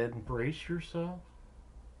animated. Brace yourself.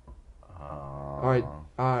 All right.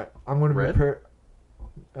 I'm going to Red?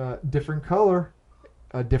 prepare. Different color.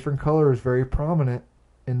 A different color is very prominent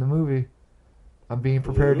in the movie. I'm being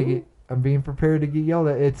prepared to get yelled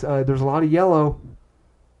at. It's there's a lot of yellow.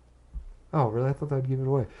 Oh, really? I thought that'd give it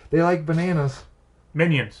away. They like bananas.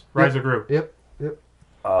 Minions. Rise of Gru. Yep.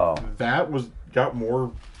 Oh, That got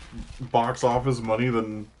more box office money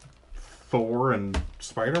than Thor and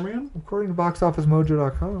Spider-Man? According to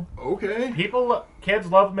BoxOfficeMojo.com. Okay.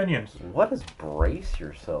 Kids love Minions. what does brace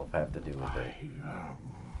yourself have to do with it?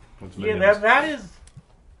 What's Yeah, Minions? that is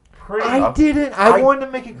pretty. I didn't. I wanted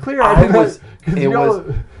to make it clear. I didn't. was- 'cause it y'all-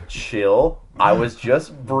 was- Chill. I was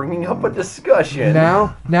just bringing up a discussion.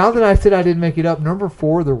 Now that I said I didn't make it up, number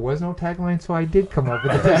 4, there was no tagline, so I did come up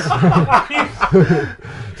with this.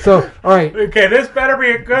 So, all right. Okay, this better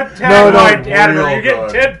be a good No, tagline, no. Adler. Real You're getting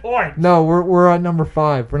good. 10 points. No, we're at number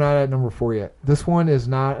 5. We're not at number 4 yet. This one is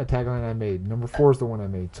not a tagline I made. Number 4 is the one I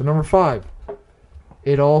made. So number 5,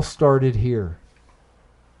 it all started here.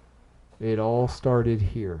 It all started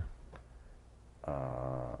here.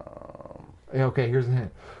 Okay, here's a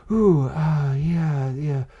hint. Ooh,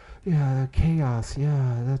 yeah, chaos.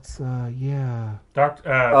 Yeah, that's yeah. Dark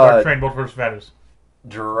Train, Multiverse of Madness.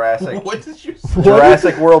 Jurassic What did you say?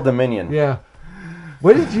 Jurassic World Dominion. Yeah.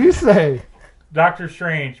 What did you say? Doctor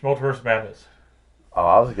Strange, Multiverse of Madness. Oh,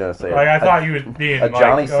 I was gonna say. Like, I thought you was being a like,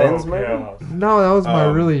 Johnny oh, Sins movie? yeah. No, that was my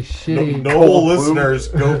really No, shitty. noble Cold listeners,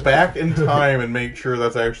 go back in time and make sure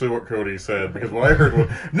that's actually what Cody said. Because what I heard was,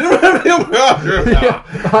 Yeah,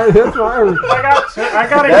 that's why I was. I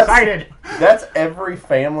got That's- excited. That's every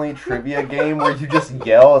family trivia game where you just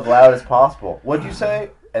yell as loud as possible. What'd you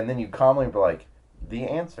say? And then you calmly be like, the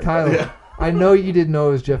answer. Tyler, Yeah. I know you didn't know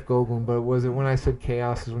it was Jeff Goldblum, but was it when I said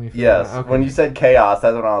chaos is when you figured Yes. it out? Okay. When you said chaos,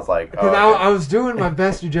 that's when I was like, oh, Because okay. I was doing my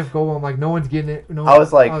best to Jeff Goldblum. I'm like, no one's getting it. No I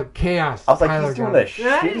was like- chaos. I was like, Tyler he's doing got a it.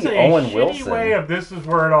 That is shitty a Owen shitty Wilson. way of this is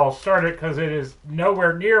where it all started because it is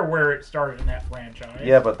nowhere near where it started in that franchise.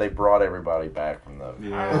 Yeah, but they brought everybody back from the.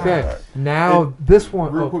 Yeah. Okay, now this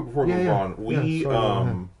one. Real oh, quick before we yeah, move yeah. on, we Yeah, sorry,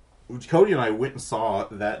 go ahead. Cody and I went and saw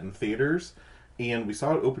that in theaters, and we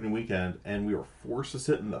saw it opening weekend, and we were forced to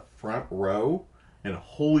sit in the front row. And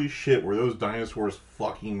holy shit, were those dinosaurs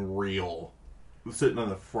fucking real? Sitting in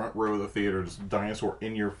the front row of the theater, just dinosaur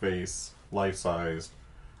in your face, life sized.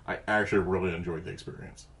 I actually really enjoyed the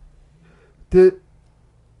experience.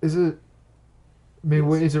 Is it? I mean,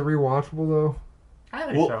 is it rewatchable though? I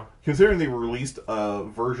think Well, so. considering they released a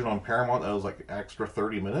version on Paramount that was like extra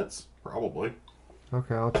 30 minutes, probably.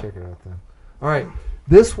 Okay, I'll check it out then. All right,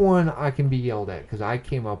 this one I can be yelled at because I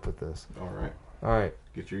came up with this. All right, All right,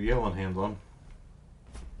 get your yelling hands on.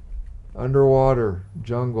 Underwater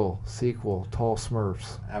Jungle sequel, Tall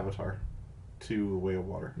Smurfs. Avatar 2: The Way of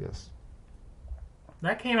Water. Yes.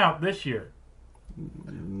 That came out this year.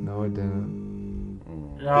 No, it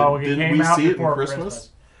didn't. No, it Didn't came we out see it in before Christmas?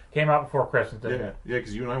 Came out before Christmas, didn't Yeah, it? yeah,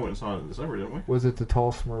 because you and I went and saw it in December, didn't we? Was it the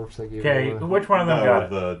Tall Smurfs that gave Okay, it away? which one of them No, got it?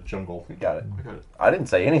 the Jungle. You got it. I got it. I didn't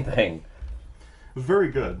say anything. It was very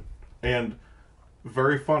good, and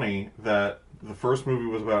very funny that the first movie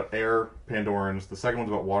was about air Pandorans, the second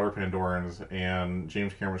one's about water Pandorans, and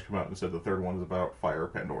James Cameron's come out and said the third one is about fire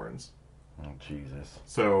Pandorans. Oh, Jesus.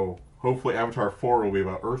 So hopefully Avatar 4 will be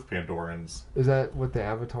about Earth Pandorans. Is that what the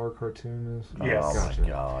Avatar cartoon is? Yes. Oh, Gotcha. my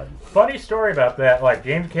God. Funny story about that. Like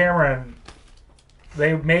James Cameron,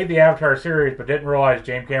 they made the Avatar series, but didn't realize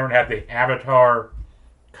James Cameron had the Avatar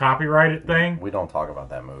copyrighted thing. We don't talk about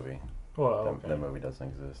that movie. Well, That, okay. that movie doesn't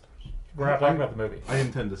exist. We're not talking about the movie. I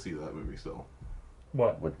intend to see that movie still.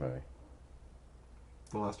 What? Which movie?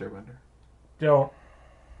 The Last Airbender. Don't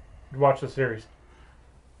watch the series.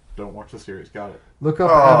 Don't watch the series. Got it. Look up,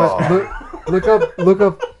 Oh. look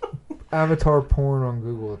up Avatar porn on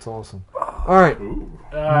Google. It's awesome. All right, Ooh.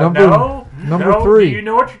 Number no, 3. You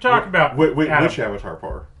know what you're talking about. Wait, Adam. which Avatar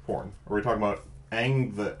porn? Are we talking about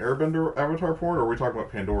Aang the Airbender Avatar porn, or are we talking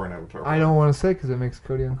about Pandoran Avatar porn? I don't want to say because it makes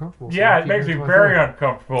Cody uncomfortable. so Yeah, I'm it makes me keeping to very myself.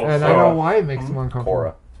 uncomfortable. And so, I know why it makes him uncomfortable.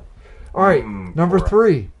 Korra. All right, number Korra.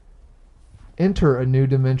 3. Enter a new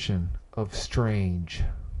dimension of strange.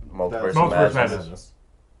 Multiverse That's of Multiverse Madness. Madness.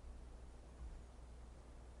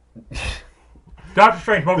 Doctor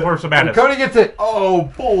Strange, Multiverse of Madness. Cody gets it. Oh,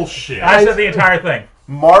 bullshit. I said the entire thing.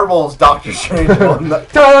 Marvel's Doctor Strange.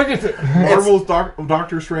 Tyler gets it. Marvel's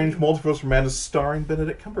Doctor Strange Multiverse of Madness starring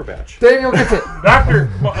Benedict Cumberbatch. Daniel gets it. Doctor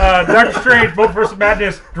Strange, Multiverse of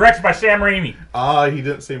Madness, directed by Sam Raimi. He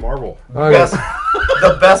didn't say Marvel. Okay. Best,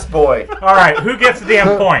 the best boy. All right, who gets the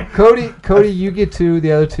damn point? Cody, you get 2.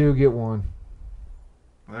 The other 2 get 1.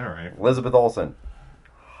 All right. Elizabeth Olsen.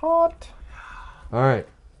 Hot. All right.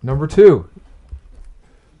 Number 2.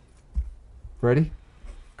 Ready?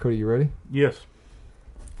 Cody, you ready? Yes.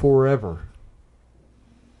 Forever.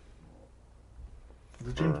 Is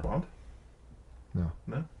it James Bond? No.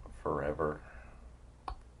 No? Forever.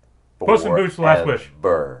 Puss in Boots: The Last Wish.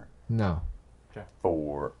 Forever. No.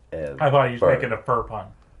 Forever. I thought he was making a fur pun.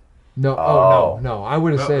 No. Oh. Oh, no. I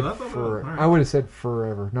would have No, said that's not bad. for. All right. I would have said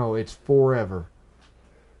forever. No, it's forever.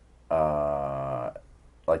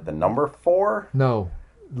 Like the number 4? No,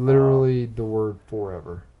 literally the word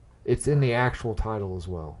forever. It's in the actual title as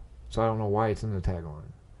well. So I don't know why it's in the tagline.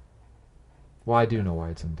 Well, I do know why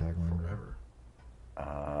it's in the tagline. Forever.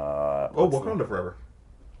 What's Wakanda Forever.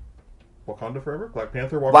 Wakanda Forever? Black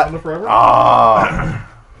Panther, Black- Wakanda Forever? I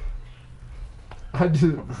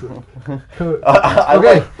do. I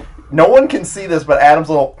Okay. like, no one can see this, but Adam's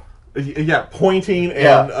little. Yeah, pointing and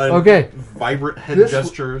Yeah. Okay. vibrant head This-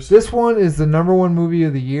 gestures. This one is the number 1 movie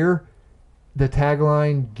of the year. The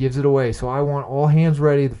tagline gives it away. So I want all hands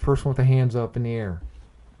ready. The first one with the hands up in the air.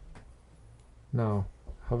 No.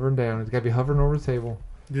 Hovering down. It's got to be hovering over the table.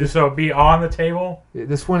 So be on the table.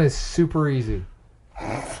 This one is super easy.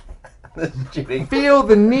 This is cheating. Feel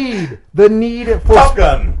the need. The need for... Top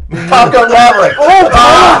Gun. Top Gun Maverick. Oh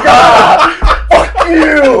my God! Fuck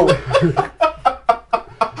you!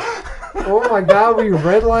 Oh my God, we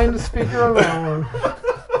redlined the speaker on that one.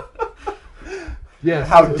 Yes.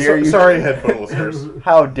 How dare you? Sorry, headphone listeners.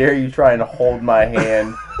 How dare you try and hold my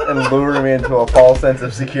hand and lure me into a false sense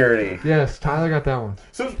of security? Yes, Tyler got that one.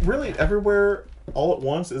 So it's really everywhere all at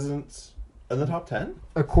once isn't in the top 10?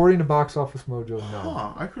 According to Box Office Mojo, no.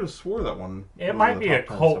 Huh, I could have swore that one. It was might in be the a top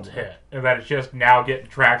 10 cult somewhere. hit, and that it's just now getting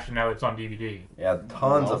traction now that it's on DVD. Yeah, I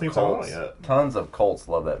tons don't of think so cults. yet. Tons of cults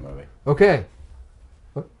love that movie. Okay.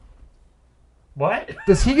 What?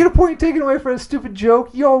 Does he get a point taken away for that stupid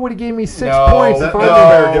joke? Y'all would have gave me 6 No, points That, if that's I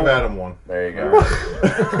fair. Give Adam one. There you go.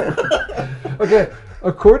 Okay.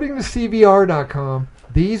 According to CBR.com,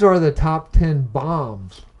 these are the top 10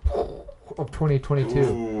 bombs of 2022.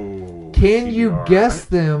 Ooh, Can you CBR. guess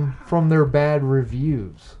them from their bad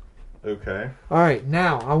reviews? Okay. All right,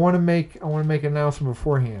 now I want to make an announcement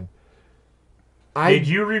beforehand. Did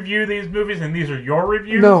you review these movies and these are your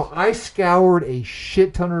reviews? No, I scoured a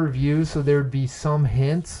shit ton of reviews so there'd be some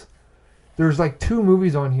hints. There's like 2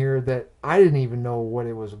 movies on here that I didn't even know what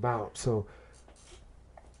it was about. So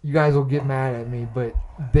you guys will get mad at me, but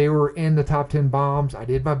they were in the top 10 bombs. I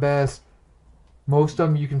did my best. Most of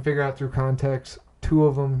them you can figure out through context. 2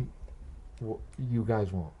 of them you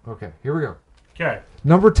guys won't. Okay, here we go. Okay.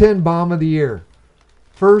 Number 10 bomb of the year.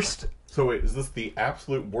 First, So wait, is this the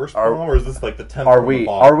absolute worst Are- bomb, or is this like the 10th? Are from the we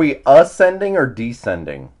bottom? ascending or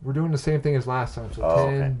descending? we're doing the same thing as last time. So Oh,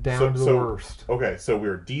 10 okay. down to the worst. Okay, so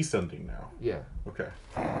we're descending now. Yeah. Okay.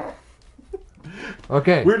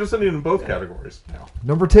 Okay. We're descending in both categories now.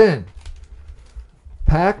 Number 10.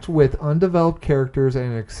 Packed with undeveloped characters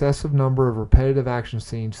and an excessive number of repetitive action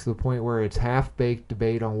scenes to the point where its half-baked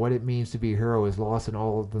debate on what it means to be a hero is lost in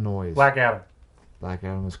all of the noise. Black Adam. Black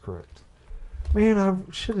Adam is correct. Man, I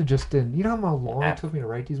should have just done. You know how long it took me to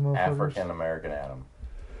write these motherfuckers? African American Adam.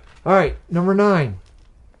 All right, number 9.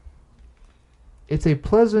 It's a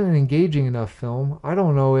pleasant and engaging enough film. I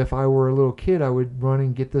don't know if I were a little kid, I would run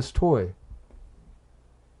and get this toy.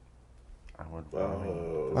 I would.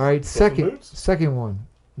 All right, Puss in second Boots? one.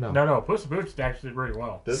 No. No, Puss in Boots actually did really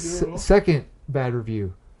well. Does he really well? Second bad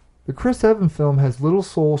review. The Chris Evans film has little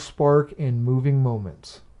soul, spark, and moving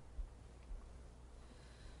moments.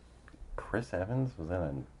 Chris Evans was in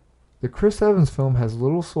a. The Chris Evans film has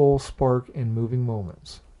little soul, spark, and moving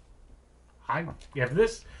moments.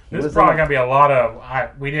 This was is probably in a- gonna be a lot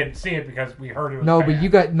of. We didn't see it because we heard it was No, bad. but you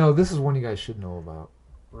got no. This is one you guys should know about.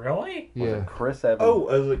 Really? Was Yeah. it Chris Evans? Oh,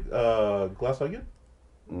 like Glass Onion?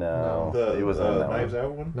 no, The he wasn't in that Knives one.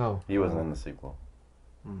 Out one? No. He wasn't in the sequel.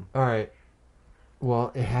 All right.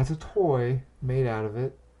 Well, it has a toy made out of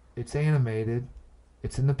it. It's animated.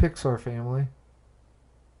 It's in the Pixar family.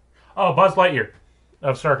 Oh, Buzz Lightyear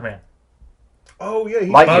of Star Command. Oh yeah, he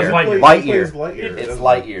Lightyear. he Lightyear. plays Lightyear. It's doesn't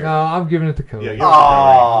Lightyear. No, I'm giving it to Cody. Yeah,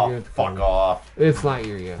 Oh, Yeah, fuck off. It's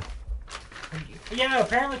Lightyear, yeah. Yeah,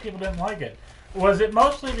 apparently people didn't like it. Was it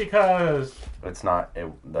mostly because It's not.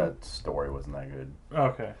 The story wasn't that good.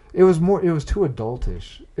 Okay. It was too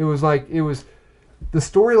adultish. It was the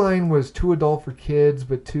storyline was too adult for kids,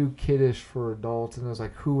 but too kiddish for adults. And it was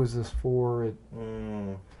like, who was this for? It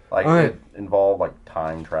Alright. involved like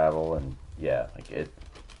time travel and it.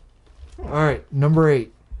 All right, number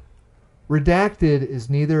 8. Redacted is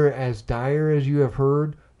neither as dire as you have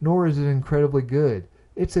heard, nor is it incredibly good.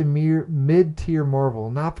 It's a mere mid-tier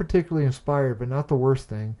Marvel, not particularly inspired, but not the worst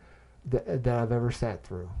thing that I've ever sat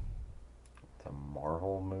through. It's a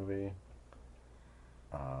Marvel movie.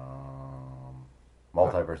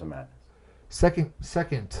 Multiverse of Madness. Second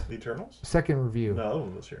The Eternals? review.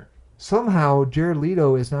 No, this year. Somehow, Jared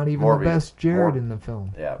Leto is not even Morbius. the best Jared in the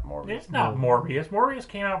film. Yeah, Morbius. It's not Morbius. Morbius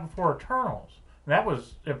came out before Eternals. That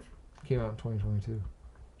was Came out in 2022.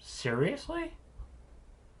 seriously.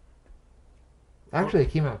 Actually, it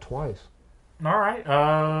came out twice. All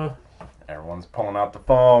right. Everyone's pulling out the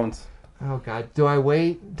phones. Oh God, do I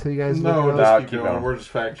wait until you guys No, look it just up? keep keep going. going. We're just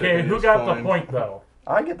fact checking. Okay, who It's got the fine. point though?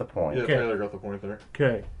 I get the point. Yeah, Okay. Taylor got the point there.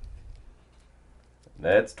 Okay.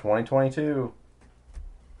 It's 2022.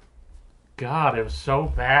 God, it was so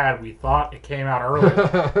bad. We thought it came out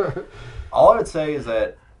early. All I would say is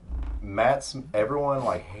that everyone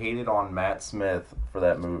like hated on Matt Smith for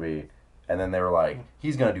that movie, and then they were like,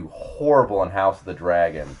 he's gonna do horrible in House of the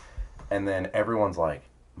Dragon, and then everyone's like,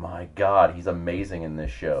 my God, he's amazing in this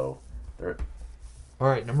show. All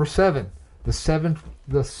right, number 7. The seventh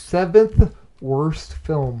worst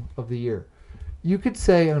film of the year. You could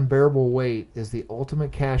say Unbearable Weight is the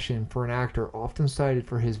ultimate cash-in for an actor often cited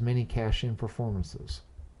for his many cash-in performances.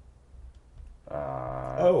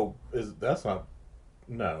 That's not...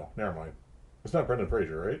 No, never mind. It's not Brendan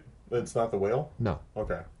Fraser, right? It's not The Whale? No.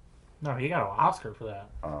 Okay. No, he got an Oscar for that.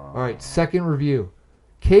 All right, second review.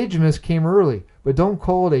 Cagemas came early, but don't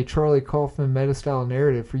call it a Charlie Kaufman meta-style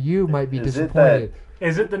narrative, for you might be Is it disappointed.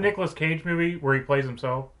 Is it the Nicolas Cage movie where he plays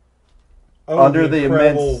himself? Oh, Under the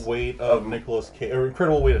incredible immense weight of Nicolas Cage, or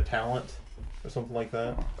incredible weight of talent, or something like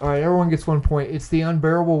that. All right, everyone gets 1 point. It's the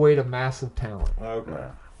unbearable weight of massive talent. Okay.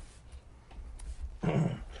 Yeah.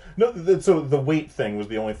 No, so the weight thing was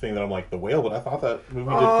the only thing that I'm like, The Whale, but I thought that movie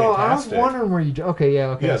did Oh, fantastic. I was wondering where you... Okay, yeah,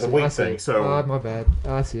 okay. Yeah, I the see, weight I see. thing, so- my bad.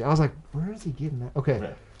 I see. I was like, where is he getting that? Okay.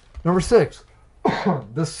 Yeah. Number 6.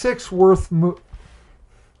 The sixth worst...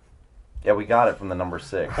 Yeah, we got it from the number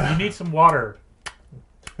 6. You need some water.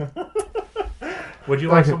 Would you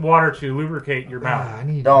like Okay. some water to lubricate your mouth? I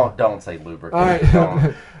need... Don't say lubricate. All right.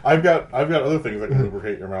 Don't. I've got other things that can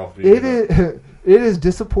lubricate your mouth. It is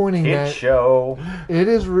disappointing Hit that... show. It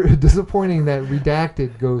is disappointing that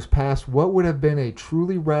Redacted goes past what would have been a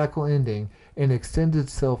truly radical ending and extends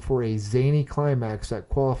itself for a zany climax that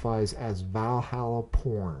qualifies as Valhalla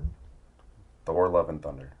porn. Thor: Love and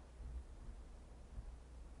Thunder.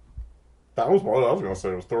 That was what I was going to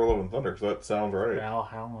say. It was Thor: Love and Thunder, because that sounds right.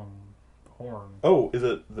 Valhalla porn. Oh, is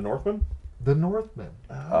it The Northman? The Northman.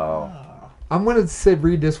 Oh. I'm going to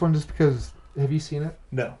read this one just because... Have you seen it?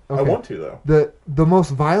 No. I Okay. want to, though. The most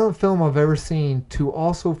violent film I've ever seen to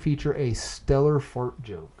also feature a stellar fart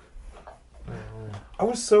joke. I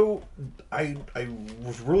was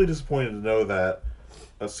really disappointed to know that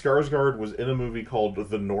Skarsgård was in a movie called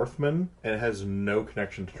The Northman and it has no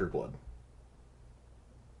connection to True Blood.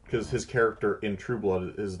 Because his character in True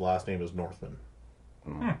Blood, his last name is Northman.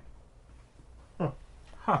 Lame.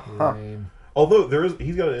 Although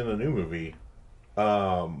he's got it in a new movie,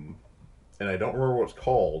 and I don't remember what it's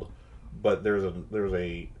called, but there's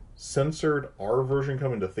a censored R version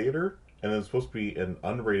coming to theater, and there's supposed to be an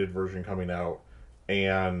unrated version coming out,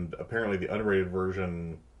 and apparently the unrated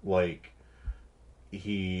version, like,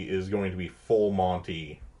 he is going to be full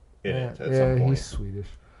Monty in it at some point. He's Swedish.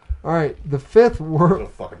 All right, the fifth He's worst. a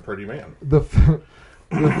fucking pretty man. The fifth.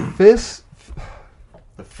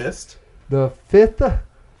 The fist? The fifth.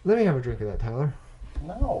 Let me have a drink of that, Tyler.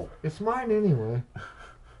 No. It's mine anyway.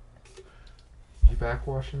 You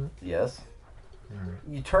backwashing it? Yes. Alright.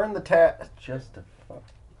 You turn the tap. Just a fuck.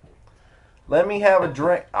 Let me have a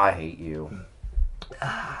drink. I hate you.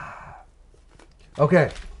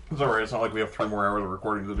 Okay, It's alright, it's not like we have 3 more hours of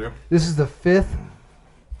recording to do. this is the fifth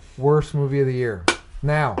worst movie of the year.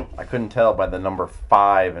 Now, I couldn't tell by the number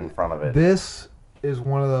 5 in front of it. this is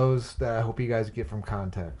one of those that I hope you guys get from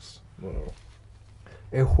context. Uh-oh.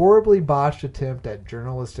 A horribly botched attempt at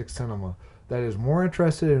journalistic cinema that is more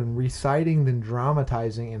interested in reciting than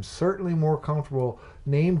dramatizing, and certainly more comfortable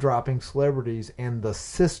name-dropping celebrities and the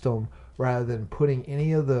system rather than putting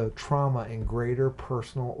any of the trauma in greater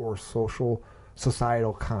personal or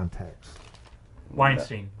societal context.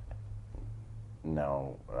 Weinstein.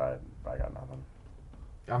 No, I got nothing.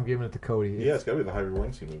 I'm giving it to Cody. Yeah, it's got to be the Harvey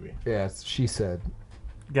Weinstein movie. Yeah, She Said.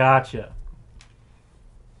 Gotcha.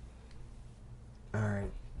 All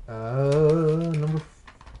right. Number.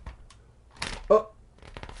 Oh,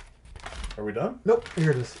 Are we done? nope.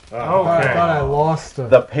 Here it is. Oh. I Okay. thought I lost it.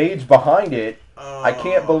 The page behind it, I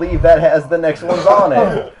can't believe that has the next ones on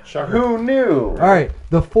it. Shocker. Who knew? All right.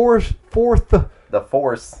 The fourth The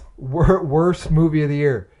Force. worst movie of the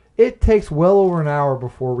year. It takes well over an hour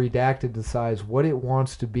before Redacted decides what it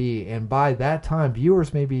wants to be, and by that time,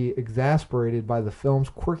 viewers may be exasperated by the film's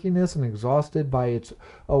quirkiness and exhausted by its...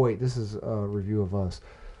 Oh, wait, this is a review of us.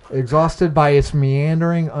 Exhausted by its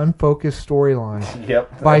meandering, unfocused storyline.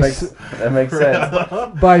 Yep. By That makes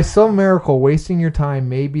sense. By some miracle, wasting your time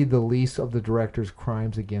may be the least of the director's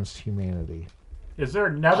crimes against humanity. Is there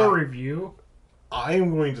another review? I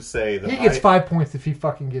am going to say that He gets 5 points if he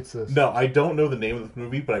fucking gets this. No, I don't know the name of the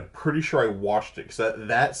movie, but I'm pretty sure I watched it because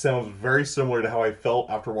that sounds very similar to how I felt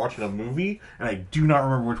after watching a movie, and I do not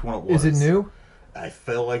remember which one it was. Is it new? I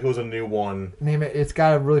felt like it was a new one. Name it. It's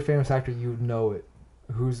got a really famous actor. You know it.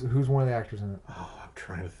 Who's one of the actors in it? Oh, I'm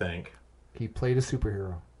trying to think. He played a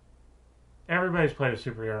superhero. Everybody's played a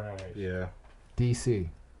superhero nowadays. Yeah. DC.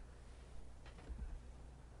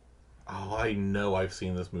 Oh, I know I've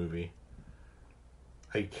seen this movie.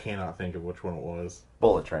 I cannot think of which one it was.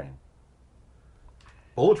 Bullet Train.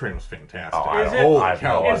 Bullet Train was fantastic. Oh, I Is don't- it- Holy I've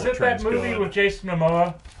cow, no Is Bullet it that Train's movie good. with Jason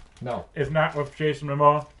Momoa? No. Is not with Jason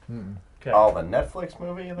Momoa? Mm-mm. Okay. Oh, the Netflix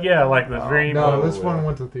movie? Yeah, like the Dream. No, Oh, this one yeah.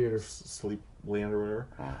 went to theaters. Sleepland or whatever.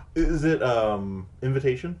 Is it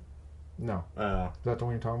Invitation? No. Uh, Is that the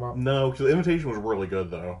one you're talking about? no, because Invitation was really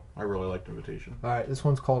good though. I really liked Invitation. All right, this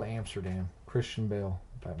one's called Amsterdam. Christian Bale,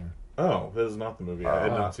 Batman. Oh, that is not the movie. I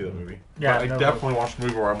did not see that movie. Yeah, But I no, definitely watched a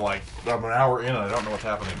movie where I'm like, I'm an hour in and I don't know what's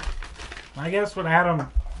happening. I guess when Adam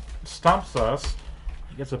stumps us,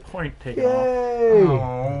 he gets a point taken off. Yay!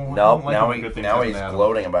 Oh, Nope, now he's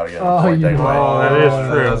gloating about it. Oh, you taken away. Oh, that is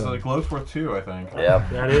true. That's a gloat's worth 2, I think. Yep.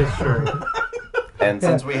 That is true. And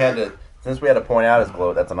since we had to point out his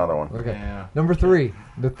gloat, that's another one. Okay. Yeah. Number 3,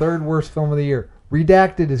 the third worst film of the year.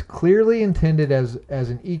 Redacted is clearly intended as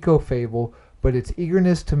an eco-fable, but its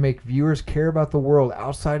eagerness to make viewers care about the world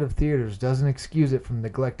outside of theaters doesn't excuse it from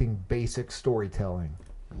neglecting basic storytelling.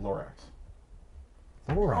 Lorax.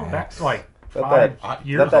 Lorax. That's like That- 5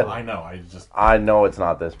 years that- ago. I know. I just. I know it's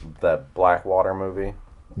not that Blackwater movie.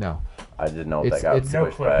 No. I didn't know It's- that got it's- No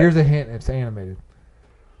pushed clue. back. Here's a hint. It's animated.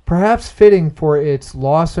 Perhaps fitting for its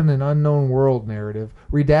lost in an unknown world narrative,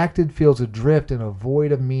 Redacted feels adrift in a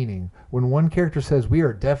void of meaning. When one character says, "We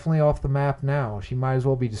are definitely off the map now," she might as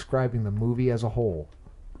well be describing the movie as a whole.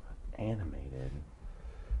 Animated.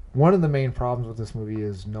 One of the main problems with this movie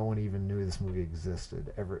is no one even knew this movie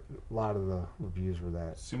existed. A lot of the reviews were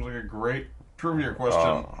that. Seems like a great trivia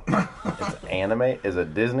question. It's anime. Is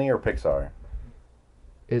it Disney or Pixar?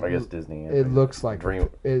 It, I guess Disney. it looks like Dream.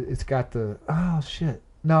 it's got the shit.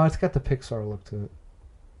 No, it's got the Pixar look to it.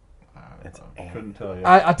 It's I couldn't tell you.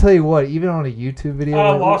 I'll tell you what. Even on a YouTube video,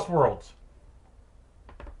 Lost Worlds.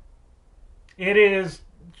 It is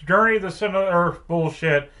Journey to the Center of Earth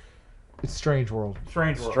bullshit. it's Strange World.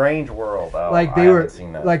 Strange World. Strange World. Oh, Like I they haven't were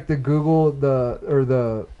seen that. like the Google where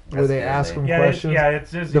That's they ask Disney. them Yeah, questions.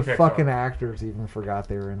 it's Disney The Pixar. fucking actors even forgot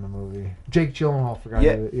they were in the movie. Jake Gyllenhaal forgot.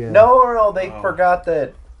 yeah. It, yeah. No, they Oh. forgot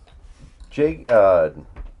that. Jake.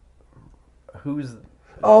 Who's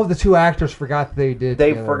Oh, the two actors forgot they did. they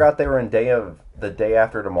together. forgot they were in the day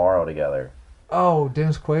after tomorrow together. Oh,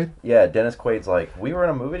 Dennis Quaid. Yeah, Dennis Quaid's like, we were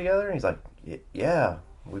in a movie together, and he's like, yeah,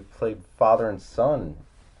 we played father and son,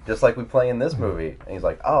 just like we play in this movie. And he's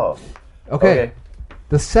like, oh, Okay.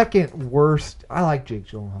 The second worst. I like Jake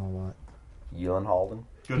Gyllenhaal a lot. Ewan Halden.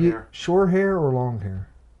 Good You- hair. short hair or long hair?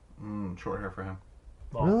 Short hair for him.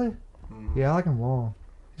 Long. Really? Yeah, I like him long.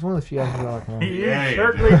 He's one of the few actors I like long. You Yeah, you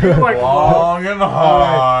certainly do like long. Long and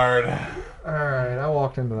hard. All right, I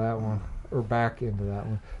walked into that one, or back into that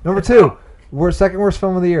one. Number 2, second worst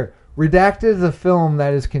film of the year. Redacted is a film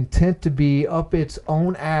that is content to be up its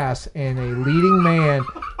own ass and a leading man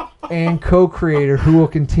and co-creator who will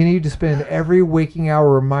continue to spend every waking hour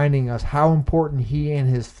reminding us how important he and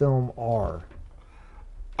his film are.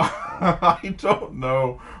 I don't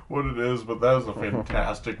know what it is, but that is a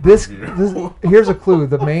fantastic This review. here's a clue.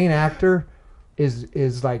 The main actor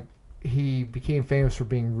is like he became famous for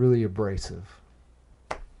being really abrasive.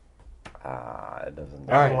 It doesn't.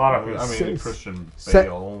 All right. A lot I of mean, Se- Christian se-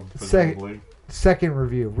 Bale, se- presumably. Second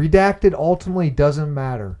review. Redacted ultimately doesn't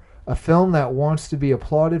matter. A film that wants to be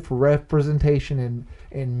applauded for representation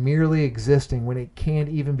and merely existing when it can't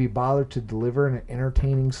even be bothered to deliver an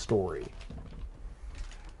entertaining story.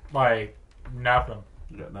 like nothing.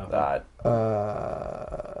 Yeah, nothing.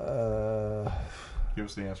 Give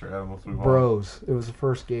us the answer, Adam. Let's move on. Bros. It was the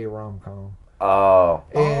first gay rom-com. Oh.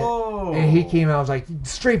 And he came out and was like,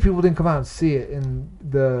 straight people didn't come out and see it. And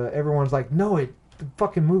everyone's like, no, the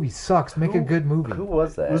fucking movie sucks. Make a good movie. Who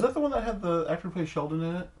was that? Was that the one that had the actor who plays Sheldon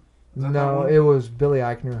in it? Is that that No, one? it was Billy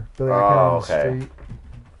Eichner. Billy Eichner on the okay. street.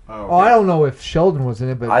 Oh, Oh, I don't know if Sheldon was in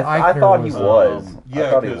it, but I Eichner thought he was. was. Yeah,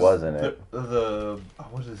 I thought he 'cause was in it.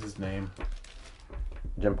 What is his name?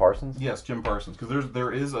 Jim Parsons? Yes, Jim Parsons. Because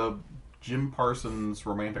there is a Jim Parsons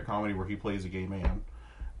romantic comedy where he plays a gay man,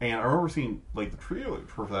 and I remember seeing like the trailer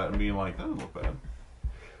for that and being like, that doesn't look bad.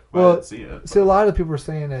 But I Well, didn't see it. See, a lot of people are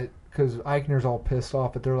saying that because Eichner's all pissed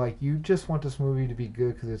off, but they're like, you just want this movie to be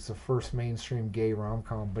good because it's the first mainstream gay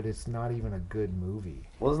rom-com, but it's not even a good movie.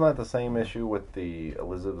 Wasn't that the same issue with the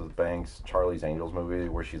Elizabeth Banks Charlie's Angels movie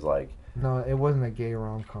where she's like, No, it wasn't a gay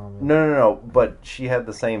rom-com. no, but she had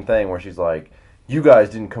the same thing where she's like, you guys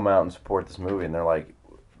didn't come out and support this movie, and they're like,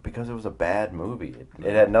 because it was a bad movie.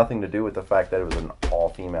 It had nothing to do with the fact that it was an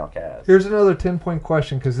all-female cast. Here's another 10-point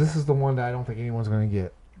question because this is the one that I don't think anyone's going to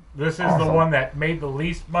get. This is the Awesome. one that made the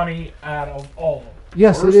least money out of all of them.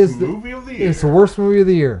 Yes, Worst it is. movie of the year. It's the worst movie of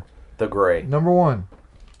the year. The Gray. Number one.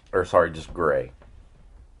 Or sorry, just Gray.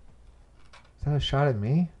 Is that a shot at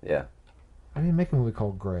me? Yeah. I didn't make a movie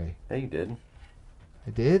called Gray. Yeah, you did. I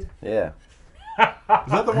did? Yeah.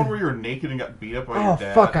 Is that the one where you were naked and got beat up by Oh, your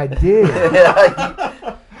dad? fuck, I did.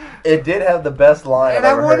 It did have the best line And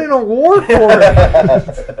I've I ever won heard. an award for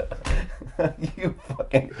it. You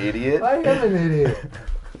fucking idiot. I am an idiot.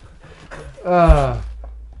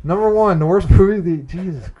 Number one, the worst movie of the...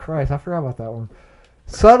 Jesus Christ, I forgot about that one.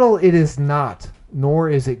 Subtle it is not, nor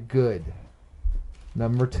is it good.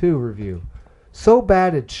 Number two review. So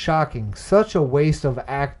bad it's shocking. Such a waste of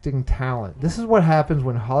acting talent. This is what happens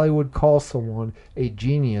when Hollywood calls someone a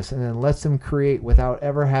genius and then lets them create without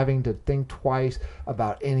ever having to think twice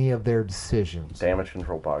about any of their decisions. Damage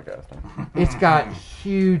Control Podcasting. It's got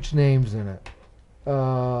huge names in it.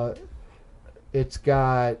 It's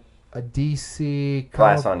got a DC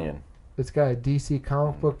Glass comic, Onion. It's got a DC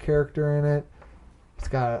comic book character in it. It's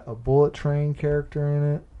got a Bullet Train character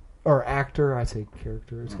in it. Or actor, I say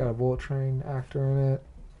character. It's got a Bullet Train actor in it.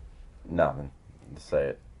 Nothing. Say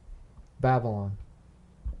it. Babylon.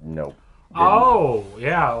 Nope. Oh,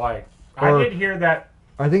 yeah, like, Or- I did hear that.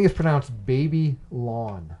 I think it's pronounced Baby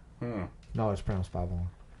Lawn. Hmm. No, it's pronounced Babylon.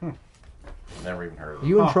 Never even heard of Are it.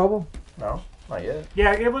 you in Huh. trouble? No, not yet.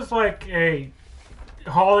 Yeah, it was like a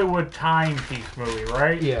Hollywood timepiece movie,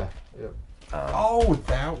 right? Yeah. Oh,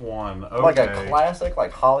 that one. Okay. Like a classic,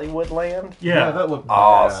 like Hollywood Land. Yeah, Yeah. that looked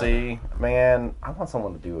Oh, bad. see, man, I want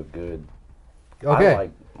someone to do a good. Okay. I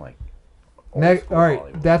like. old Next, school all right,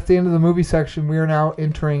 Hollywood. that's the end of the movie section. We are now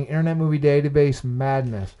entering Internet Movie Database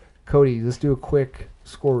madness. Cody, let's do a quick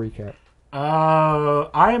score recap.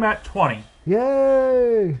 I am at 20.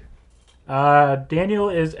 Yay! Daniel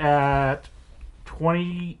is at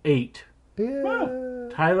 28. Yeah.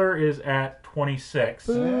 Tyler is at 26.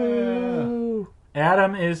 Boo.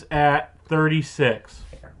 Adam is at 36.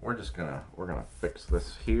 We're gonna fix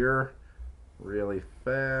this here, really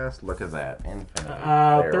fast. Look at that, infinity.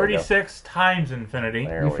 There we go. 36 times infinity.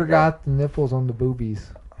 There You we forgot the nipples on the boobies.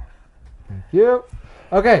 Thank you.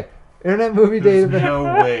 Okay, Internet Movie There's Database. no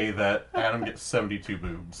way that Adam gets 72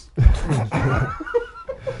 boobs.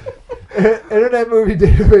 Internet Movie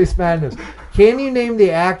Database madness. Can you name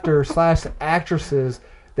the actor / actresses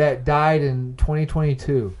that died in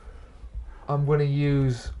 2022? I'm going to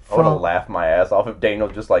use I would have laughed my ass off if Daniel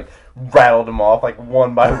just like rattled them off like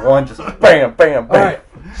one by one, just bam, bam, bam. All right.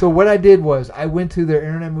 So what I did was I went to their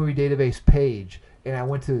Internet Movie Database page and I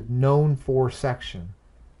went to known for section,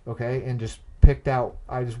 okay, and just picked out.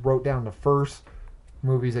 I just wrote down the first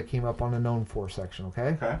movies that came up on the known for section.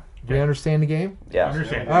 Okay. Okay. Do you understand the game? Yeah.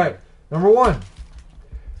 Understand. All right. Number one.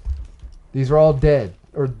 These are all dead,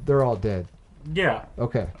 or they're all dead. Yeah,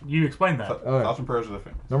 Okay. you explained that. Okay. Thoughts and prayers of the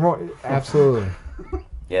family. Number one. Absolutely.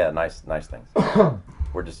 Yeah, nice things.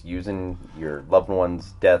 We're just using your loved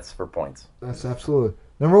ones' deaths for points. That's absolutely.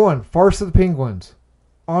 Number one. Farce of the Penguins.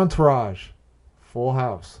 Entourage. Full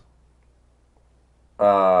House.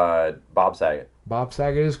 Bob Saget. Bob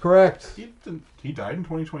Saget is correct. He died in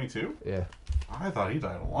 2022? Yeah. I thought he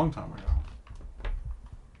died a long time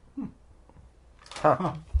ago.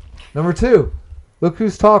 Huh. Number two. Look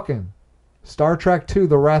Who's Talking. Star Trek II,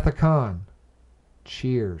 The Wrath of Khan.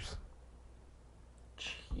 Cheers.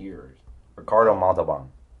 Cheers. Ricardo Montalban.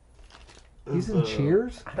 He's in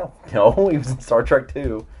Cheers? I don't know. He was in Star Trek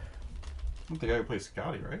 2. The guy who plays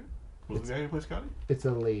Scotty, right? Was the guy who plays Scotty? It's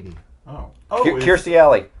a lady. Oh. Kirstie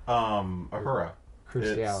Alley. Ahura.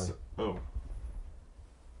 Kirstie It's- Alley. Oh.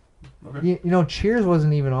 Okay. You know, Cheers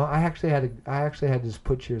wasn't even on. I actually had to just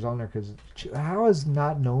put Cheers on there because how is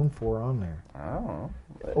not known for on there? I don't know.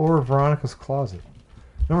 Or Veronica's Closet.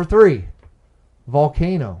 Number 3,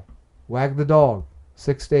 Volcano, Wag the Dog,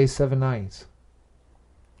 6 Days, 7 Nights.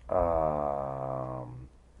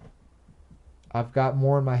 I've got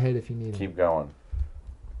more in my head if you need them. Keep going.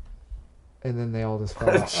 And then they all just fell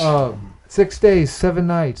out. 6 Days, 7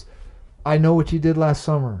 Nights. I Know What You Did Last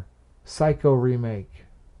Summer. Psycho remake.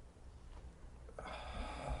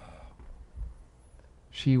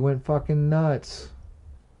 She went fucking nuts.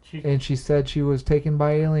 And she said she was taken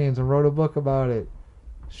by aliens and wrote a book about it.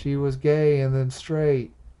 She was gay and then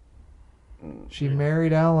straight. She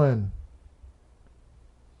married Ellen.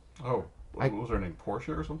 Oh, what was her name?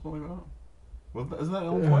 Portia or something like that? Isn't that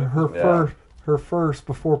Ellen White? Her first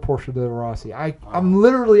before Portia de Rossi. I'm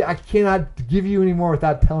literally, I cannot give you any more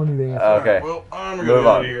without telling you the answer. Okay. Well, I'm Move going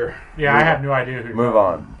on. to here. Yeah, I have no idea who. Move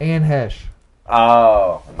on. Anne Hesh.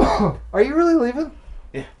 Oh. Are you really leaving?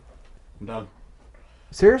 I'm done.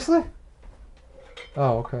 Seriously?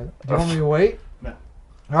 Oh, okay. Do you want me to wait? No.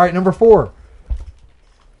 All right, number 4.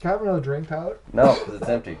 Can I have another drink, Tyler? No, 'cause it's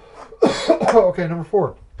empty. Okay, number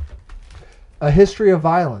 4. A History of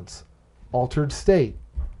Violence. Altered State.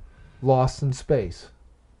 Lost in Space.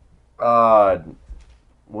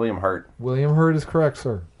 William Hurt. William Hurt is correct,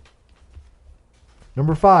 sir.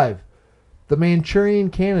 Number 5. The Manchurian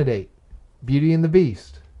Candidate. Beauty and the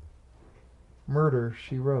Beast. Murder,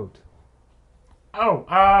 She Wrote.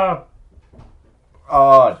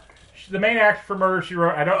 Oh, the main actor for Murder, She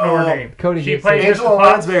Wrote. I don't know her name. Cody She gets played it. Miss Angela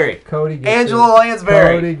Potts. Lansbury. Cody gets Angela it.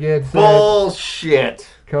 Lansbury. Cody gets it. Bullshit.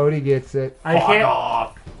 Cody gets it. I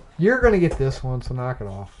can't. You're going to get this one, so knock it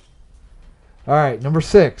off. All right, number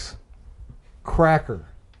 6. Cracker.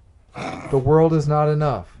 The World Is Not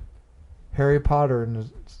Enough. Harry Potter and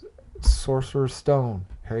the Sorcerer's Stone.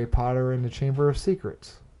 Harry Potter and the Chamber of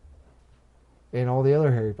Secrets. And all the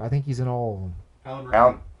other Harry. I think he's in all of them. Alan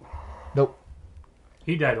Alan. Nope.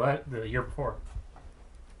 He died the year before.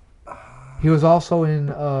 He was also in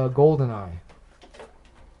GoldenEye.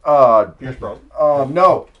 Pierce Brosnan.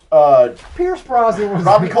 No. Pierce Brosnan was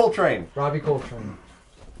Robbie Coltrane. Robbie Coltrane.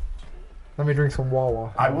 Let me drink some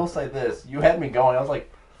Wawa. I will say this. You had me going. I was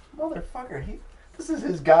like, motherfucker, this is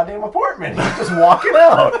his goddamn apartment. He's just walking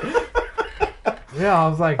out. Yeah, I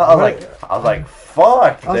was like, I was like,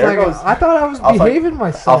 fuck. I was There like, goes. I thought I was I was like- behaving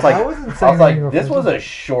myself. I wasn't saying anything this was offensive. a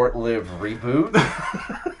short-lived reboot.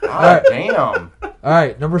 God damn. All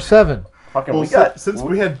right, number 7. Fucking, Well, we got. since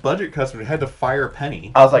we had budget cuts, we had to fire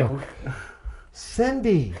Penny. I was like,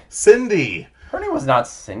 Cindy. Cindy. her name was not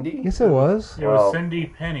Cindy. Yes, it was. It Well- was Cindy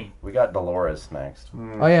Penny. We got Dolores next.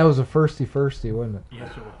 Oh, yeah, it was a firsty, wasn't it?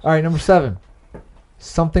 Yes, it was. All right, number 7.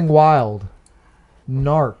 Something Wild.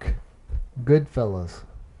 Narc. Goodfellas.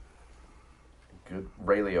 Good.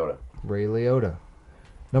 Ray Liotta. Ray Liotta.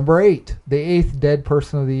 Number 8. The 8th Dead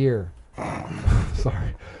Person of the Year.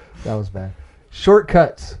 Sorry, that was bad.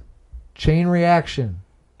 Shortcuts. Chain Reaction.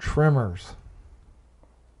 Tremors.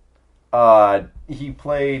 He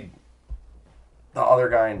played the other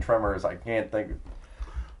guy in Tremors. I can't think.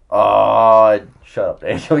 Shut up,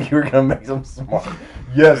 Daniel. You were gonna make some smart.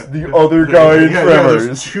 Yes, the other guy in Yeah, Tremors.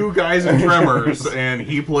 there's 2 guys in Tremors, and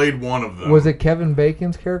he played one of them. Was it Kevin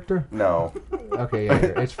Bacon's character? No, Okay, yeah,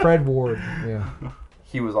 it's Fred Ward. Yeah,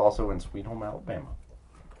 he was also in Sweet Home Alabama.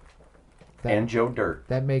 That- And Joe Dirt.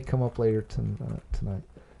 that may come up later tonight.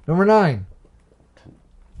 Number 9.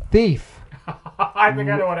 Thief. I think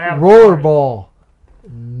I know what happened. Rollerball.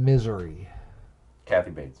 Misery.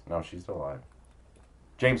 Kathy Bates. No, she's still alive.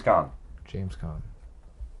 James Caan. James Caan.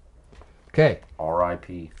 Okay.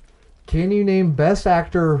 R.I.P. Can you name Best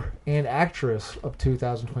Actor and Actress of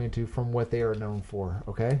 2022 from what they are known for?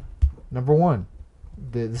 Okay. Number 1.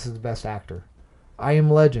 This is the Best Actor. I Am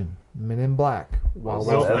Legend. Men in Black. Wild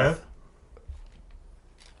Will Wild- Smith.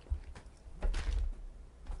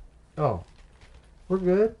 Oh. We're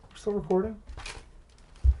good. We're still recording.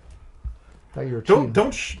 Thought you were cheating.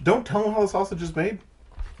 Don't tell them how the sausage is made.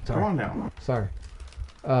 Sorry. Come on now. Sorry.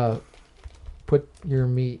 Put your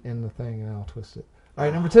meat in the thing and I'll twist it. All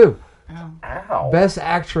right, number 2. Ow. Best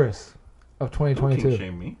Actress of Don't king 2022.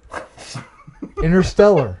 shame me.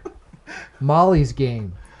 Interstellar. Molly's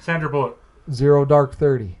Game. Sandra Bullock. Zero Dark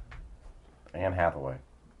 30. Anne Hathaway.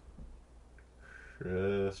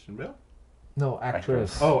 Christian Bale. No,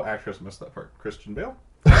 actress. Oh, actress, missed that part. Christian Bale.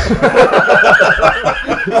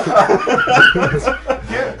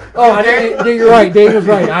 Oh, you're right. Daniel's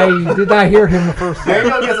right. I did not hear him the first time.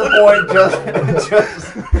 Daniel gets a point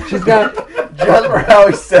just She's got. for how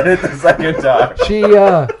he said it the second time.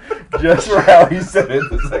 Just for how he said it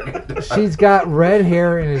the second time. She's got red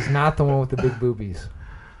hair and is not the one with the big boobies.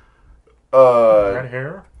 Red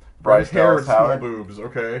hair? Bryce hair Dallas and small Howard. boobs.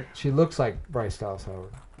 Okay. She looks like Bryce Dallas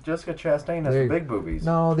Howard. Jessica Chastain has There the you- big boobies.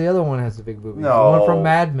 No, the other one has the big boobies. No. The one from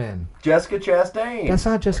Mad Men. Jessica Chastain. That's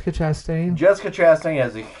not Jessica Chastain. Jessica Chastain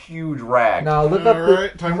has a huge rack. No, look up All the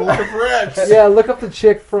right, time to look up rats. yeah, look up the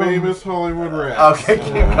chick from Famous Hollywood rats. Okay,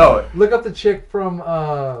 keep going. look up the chick from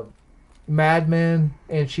Mad Men,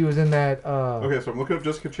 and she was in that. Okay, so I'm looking up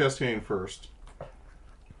Jessica Chastain first.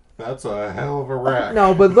 That's a hell of a rack.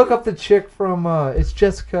 No, but look up the chick from. It's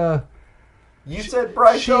Jessica. You said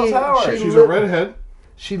Bryce she- Dallas Howard. she- She's a redhead.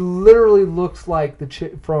 She literally looks like the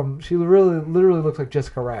chick from. She literally looks like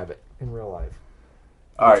Jessica Rabbit in real life.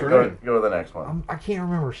 All right, What's her name? go to the next one. I can't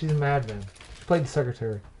remember. She's in Mad Men. She played the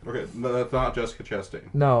secretary. Okay, no, that's not Jessica Chastain.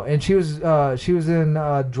 No, and she was in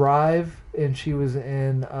Drive, and she was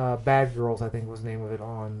in Bad Girls, I think was the name of it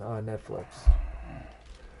on Netflix.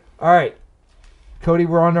 All right, Cody,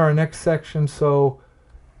 we're on to our next section. So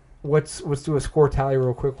let's do a score tally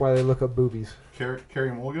real quick while they look up boobies.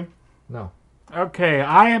 Carrie Mulligan? No, Okay,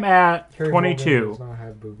 I am at Carrie Mulligan 22. does not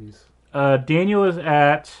have boobies. Daniel is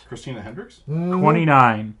at Christina Hendricks?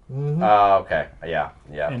 29. Okay, yeah.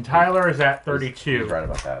 And Tyler is at He's 32. right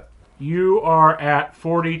about that. You are at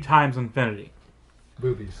 40 times infinity.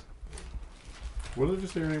 Boobies. What did you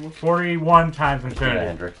say your name was? 41 times Christina infinity.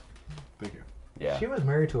 Hendricks. Thank you. Yeah. She was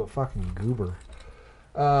married to a fucking goober.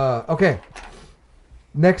 Okay.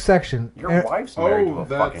 Next section. Your wife's married to a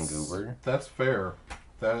fucking that's goober. that's fair.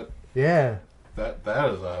 That Yeah.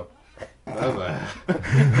 is a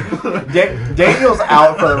Daniel's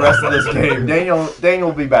out for the rest of this game. Daniel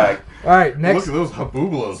will be back. All right. look Next. at those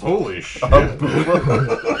habublas. Holy shit.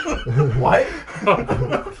 What?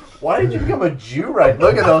 Why did you become a Jew right?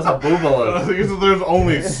 Look at those I habubalas. think there's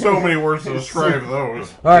only so many words to describe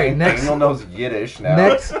those. All right. Next. Daniel knows Yiddish now.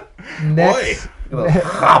 Next. Boy. Look at those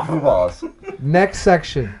habubalas. Next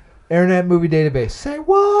section. Internet Movie Database. Say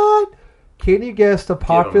what? Can you guess the Give him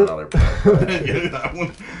popular? another point. Yeah, that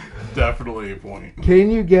one definitely a point. Can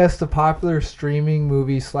you guess the popular streaming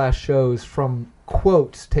movies/shows from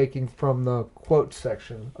quotes taken from the quotes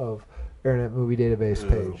section of Internet Movie Database Oh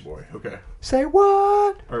page? boy. Okay. Say what?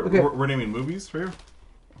 All right, Okay. we're naming movies here.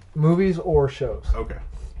 Movies or shows. Okay.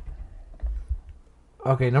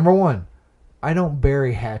 Okay, number one. I don't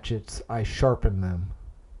bury hatchets, I sharpen them.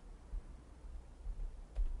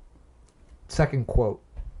 Second quote.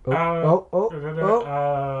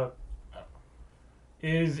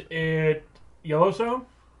 Is it Yellowstone?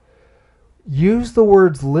 Use the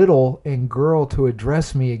words little and girl to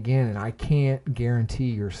address me again, and I can't guarantee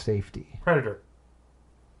your safety. Predator.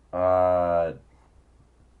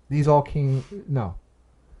 These all came. No.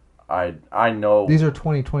 I know. These are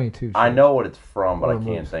 2022 shows. I know what it's from, but I Or can't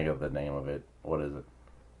movies. think of the name of it. What is it?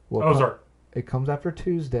 Well, Ozark. It comes after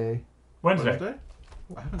Tuesday. Wednesday. Wednesday?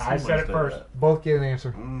 haven't I seen said it Wednesday first. yet. Both get an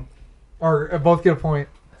answer. Mm. Or both get a point.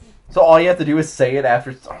 So all you have to do is say it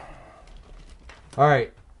after. All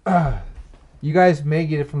right. You guys may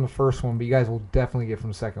get it from the first one, but you guys will definitely get it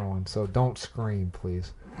from the second one. So don't scream,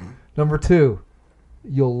 please. Number two,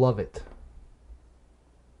 you'll love it.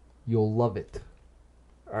 You'll love it.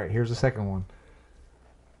 All right, here's the second one.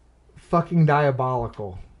 Fucking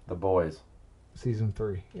Diabolical, The Boys. season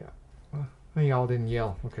 3. Yeah. Y'all didn't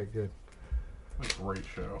yell. Okay, good. A great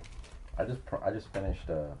show. I just finished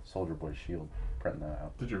Soldier Boy Shield, printing that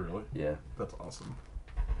out. Did you really? Yeah. That's awesome.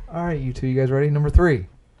 All right, you two, you guys ready? Number 3.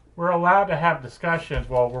 We're allowed to have discussions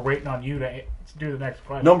while we're waiting on you to do the next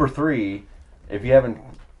question. Number 3, if you haven't.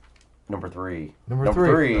 Number 3. Number Number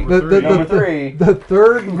three. three. Number three. The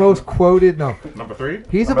third most quoted. No, Number 3?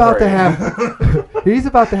 he's Number about to three. have. He's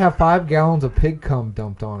about to have 5 gallons of pig cum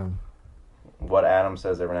dumped on him. What Adam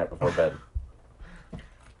says every night before bed.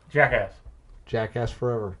 Jackass. Jackass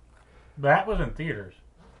forever. That was in theaters.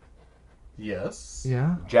 Yes.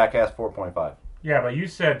 Yeah. Jackass 4.5. Yeah, but you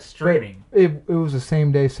said streaming. It was the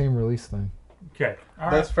same day, same release thing. Okay. All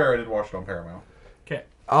right. That's fair. I did watch it on Paramount. Okay.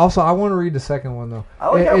 Also, I want to read the second one though. I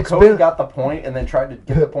like how It's Cody been- got the point and then tried to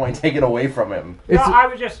get the point taken away from him. No, It's, I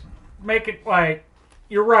would just make it like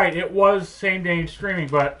you're right. It was same day streaming,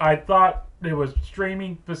 but I thought it was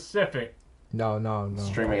streaming Pacific. no.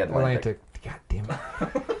 Streaming Atlantic. God damn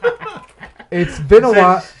it. It's been a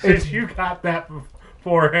while. Since you got that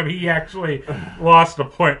for him, he actually lost a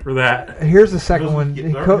point for that. Here's the second Those-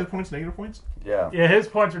 one. Are hit points negative points? Yeah. Yeah, his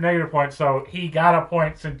points are negative points, so he got a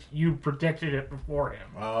point since you predicted it before him.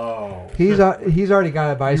 Oh. He's already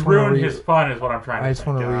got it, but I You just want to ruined read. his fun, is what I'm trying to I just say.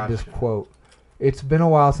 want to read this Gotcha. quote. It's been a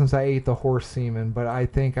while since I ate the horse semen, but I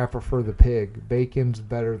think I prefer the pig. Bacon's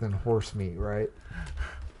better than horse meat, right?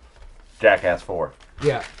 Jackass 4.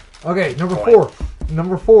 Yeah. Okay, number Point. 4.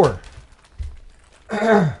 Number 4.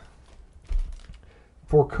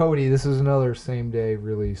 For Cody, this is another same day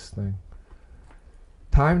release thing.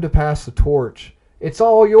 Time to Pass the Torch. It's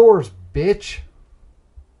all yours, bitch.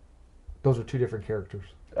 Those are two different characters.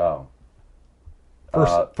 Oh.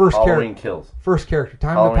 First Halloween character. Kills. First character.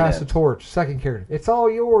 Time Halloween to Pass the Ends. Torch. Second character. It's all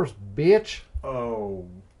yours, bitch. Oh.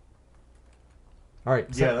 All right.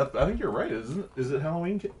 Yeah, I think you're right. Is it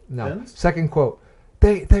Halloween No. Ends? Second quote.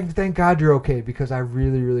 Thank God you're okay because I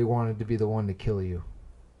really, really wanted to be the one to kill you.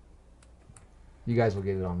 You guys will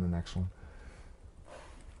get it on the next one.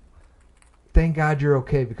 Thank God you're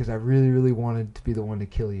okay because I really, really wanted to be the one to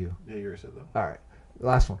kill you. Yeah, you already said that. All right.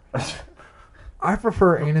 Last one. I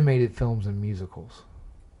prefer animated films and musicals.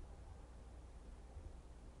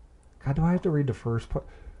 God, do I have to read the first part?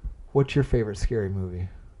 What's your favorite scary movie?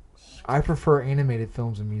 I prefer animated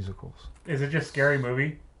films and musicals. Is it just Scary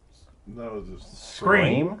Movie? No, it's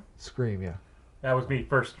Scream. Scream, yeah. That was me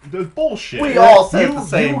first. That's bullshit. We all said it at the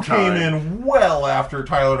same You time. came in well after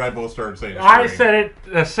Tyler and I both started saying I Scream. said it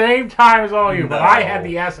the same time as all you, but No. I had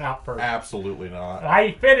the S out first. Absolutely not.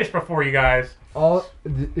 I finished before you guys.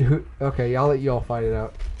 Okay, I'll let you all fight it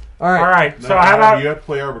out. All right. All right, No, so how about... you have to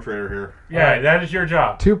play arbitrator here? Yeah, that is your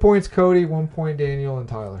job. 2 points Cody, 1 point Daniel and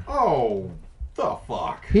Tyler. Oh, the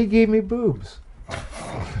fuck. He gave me boobs.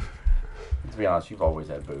 To be honest, you've always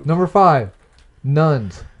had boobs. Number 5.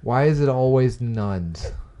 Nuns. Why is it always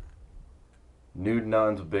nuns? Nude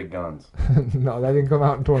nuns with big guns. No, that didn't come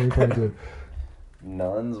out in 2022.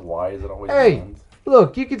 Nuns? Why is it always Hey. nuns?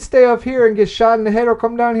 Look, you could stay up here and get shot in the head or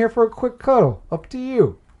come down here for a quick cuddle. Up to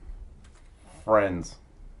you. Friends.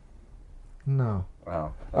 No. Oh.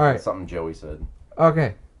 All right. That's something Joey said.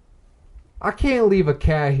 Okay. I can't leave a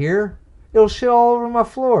cat here. It'll shit all over my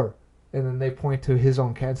floor. And then they point to his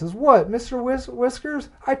own cat and says, "What, Mr. Whiskers?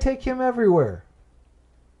 I take him everywhere."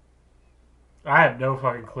 I have no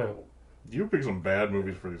fucking clue. You picked some bad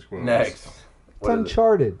movies for these quotes. Next. It's What is it?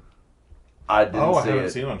 Uncharted. I didn't Oh, I see haven't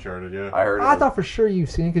it. seen Uncharted yet. I heard it. I was- thought for sure you've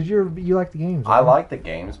seen it because you like the games. I right? like the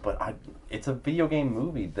games, but it's a video game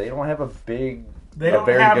movie. They don't have a They a don't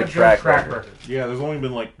very have good a good track track record. record. Yeah, there's only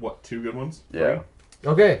been like, what, 2 good ones? Yeah.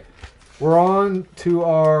 3? Okay. We're on to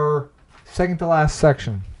our second to last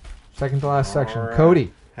section. Second to last section. All right.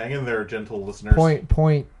 Cody, Hang in there, gentle listeners. point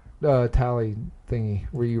tally thingy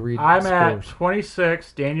where you read I'm at scores.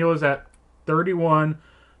 26. Daniel is at 31.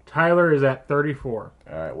 Tyler is at 34.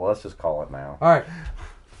 All right, well, let's just call it now. All right.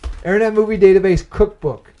 Internet Movie Database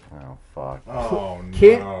Cookbook. Oh, fuck. Oh,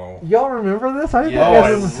 Can't no. y'all remember this? I didn't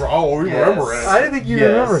Yes. think We Yes. remember it. I didn't think you Yes.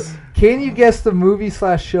 remember it. Can you guess the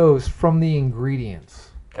movie/shows from the ingredients?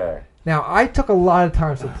 Okay. Now, I took a lot of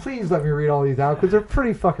time, so please let me read all these out because they're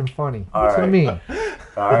pretty fucking funny. All That's what I right. mean.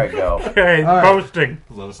 All right, go. Okay, All right. posting.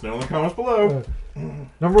 Let us know in the comments below.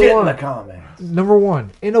 Number Get in one. the comments. Number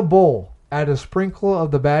 1. In a bowl, add a sprinkle of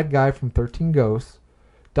the bad guy from 13 Ghosts.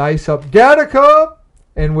 Dice up Gattaca,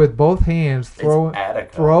 and with both hands throw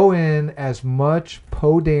in as much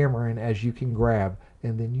Poe Dameron as you can grab,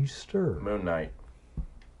 and then you stir. Moon Knight.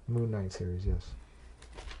 Moon Knight series, yes.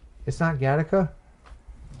 It's not Gattaca?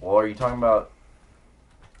 Well, are you talking about...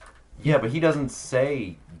 Yeah, but he doesn't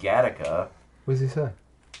say Gattaca. What does he say?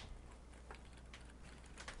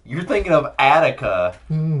 You're thinking of Attica.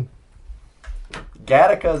 Mm.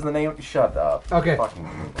 Gattaca is the name... Shut up. Okay.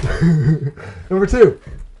 Fucking... Number 2.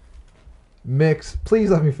 Mix. Please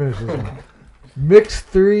let me finish this one. Mix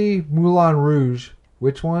 3 Moulin Rouge.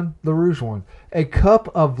 Which one? The Rouge one. A cup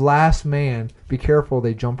of Last Man. Be careful,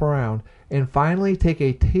 they jump around. And finally, take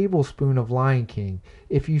a tablespoon of Lion King.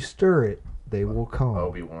 If you stir it, they will come.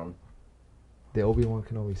 Obi-Wan. The Obi-Wan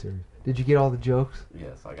Kenobi series. Did you get all the jokes?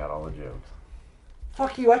 Yes, I got all the jokes.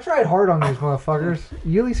 Fuck you. I tried hard on these motherfuckers.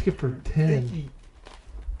 You at least get for 10.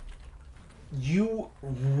 You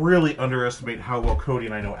really underestimate how well Cody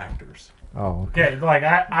and I know actors. Oh, okay. Okay, like,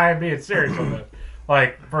 I'm being serious on this.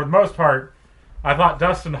 Like, for the most part, I thought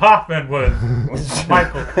Dustin Hoffman was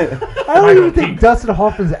Michael. I don't even think Dustin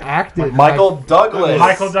Hoffman's acted. Michael Douglas.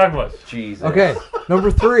 Michael Douglas. Jesus. Okay, number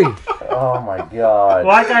 3. Oh, my God.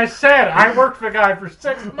 Like I said, I worked for the guy for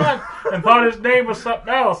 6 months and thought his name was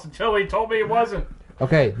something else until he told me it wasn't.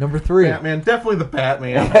 Okay, number 3. Batman, definitely the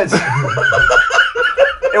Batman.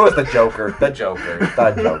 It was the Joker. The Joker.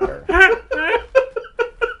 The Joker.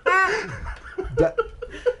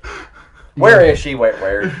 Where is she?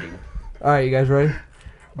 Where is she? All right, you guys ready?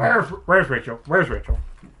 Where's Rachel? Where's Rachel?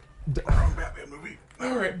 Batman movie.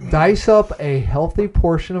 All right. Dice up a healthy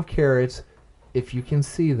portion of carrots, if you can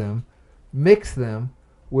see them. Mix them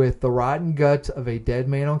with the rotten guts of a dead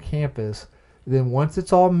man on campus. Then once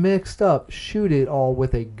it's all mixed up, shoot it all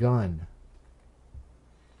with a gun.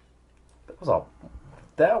 What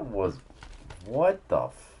the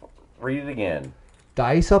read it again.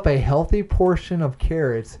 Dice up a healthy portion of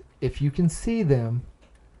carrots if you can see them.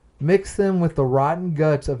 Mix them with the rotten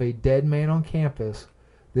guts of a dead man on campus.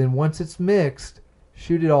 Then once it's mixed,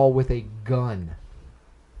 shoot it all with a gun.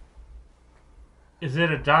 Is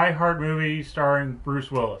it a Die Hard movie starring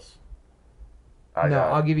Bruce Willis? No,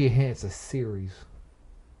 I'll give you a hint. It's a series.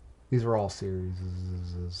 These are all series.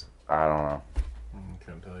 I don't know.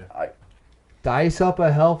 Can't tell you. Dice up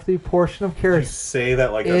a healthy portion of You carrots say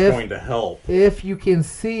that like that's going to help. if you can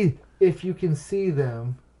see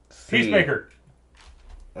them. Peacemaker.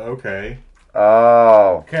 Okay.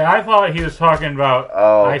 Oh. Okay, I thought he was talking about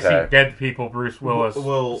Oh, I okay. See Dead People, Bruce Willis.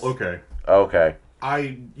 Well, okay. Okay.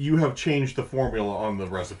 You have changed the formula on the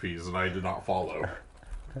recipes, and I did not follow.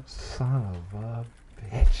 Son of a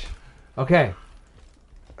bitch. Okay.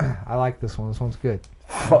 I like this one. This one's good.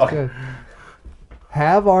 Fuck. Good.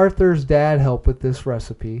 Have Arthur's dad help with this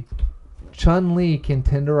recipe. Chun-Li can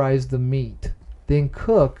tenderize the meat. Then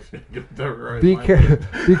cook. Get that right, Be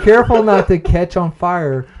careful not to catch on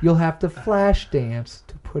fire. You'll have to flash dance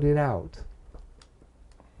to put it out.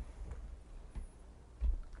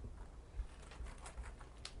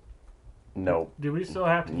 Nope. Do we still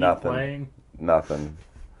have to keep Nothing. playing? Nothing.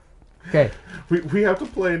 Okay. We have to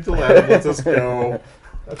play until Adam lets us go.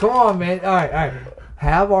 Come on, man. All right.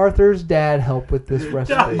 Have Arthur's dad help with this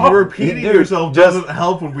recipe. You repeating Dude, yourself just- doesn't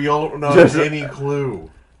help when we all don't know just- any clue.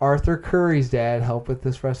 Arthur Curry's dad help with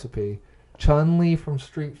this recipe. Chun-Li from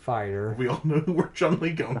Street Fighter. We all know where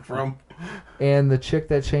Chun-Li comes from. And the chick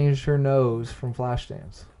that changed her nose from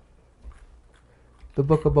Flashdance. The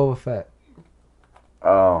Book of Boba Fett.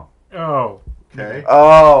 Oh. Oh. Okay.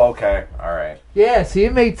 Oh, okay. All right. Yeah, see,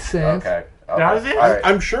 it made sense. Okay. Does it? All right.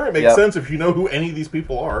 I'm sure it makes Yep. sense if you know who any of these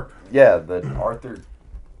people are. Yeah, the Arthur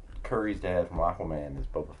Curry's dad from Aquaman is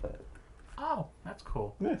Boba Fett. Oh, that's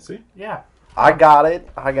cool. Yeah, see? Yeah. I got it.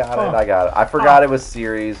 I forgot it was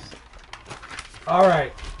series. All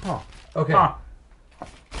right. Huh. Okay. Huh.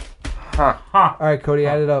 Huh. Huh. All right, Cody,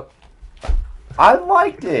 add it up. I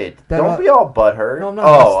liked it. That Don't wa- be all butthurt. No, I'm not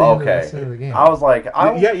Oh, understanding the okay. rest of the game. I was like,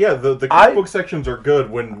 Yeah, the I- cookbook sections are good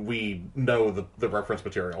when we know the reference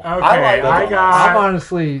material. Okay, like I that. I'm got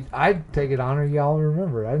honestly, I'd take it honor y'all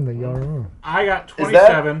remember. I didn't think y'all remember. I got Is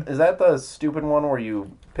 27. is that the stupid one where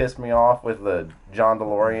you pissed me off with the John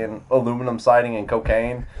DeLorean aluminum siding and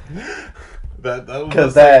cocaine? That was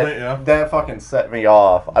Because the segment, yeah. that fucking set me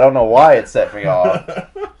off. I don't know why it set me off.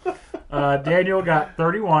 Daniel got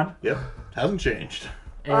 31. Yep, hasn't changed.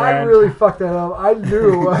 And I really fucked that up. I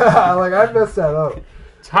knew. I messed that up.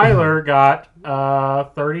 Tyler got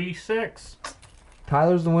 36.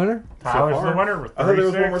 Tyler's the winner? Tyler's far. the winner with I thought there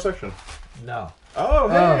was 36. one more section. No. Oh,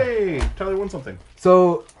 hey! Tyler won something.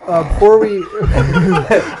 So, before we...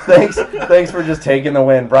 Thanks for just taking the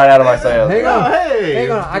win right out of my sails. Hang on. Oh, hey!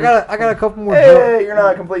 Hang on. I got a couple more jokes. Hey, you're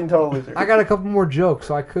not a complete and total loser. I got a couple more jokes,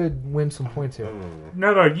 so I could win some points here.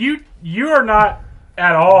 No, you are not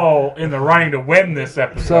at all in the running to win this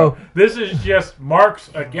episode. So- this is just marks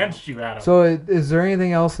against you, Adam. So, is there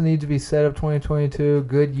anything else that needs to be said of 2022?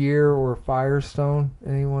 Goodyear or Firestone?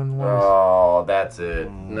 Anyone want Oh, that's it.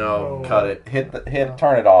 No, cut it.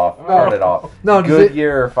 Turn it off. Oh. Turn it off. No, does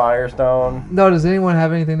Goodyear or Firestone. No, does anyone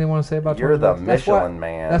have anything they want to say about You're the 2022? That's why- Michelin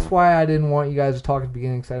man. That's why I didn't want you guys to talk at the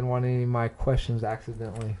beginning, because I didn't want any of my questions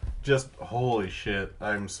accidentally. Just, holy shit.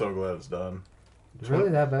 I'm so glad it's done. It's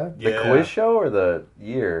really that bad? The Yeah. quiz show or the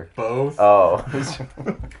year? Both. Oh.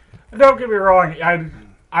 Don't get me wrong.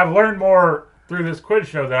 I've learned more through this quiz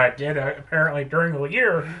show than I did apparently during the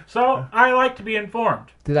year. So I like to be informed.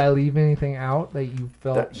 Did I leave anything out that you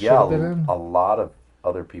felt should yeah, have been in? a lot of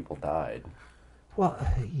other people died. Well,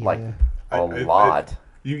 yeah. Like I- a lot.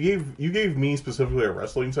 You gave me specifically a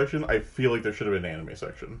wrestling section. I feel like there should have been an anime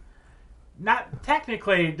section. Not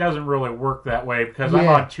technically, it doesn't really work that way because I'm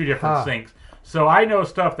Yeah. on two different syncs. So I know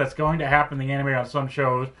stuff that's going to happen in the anime on some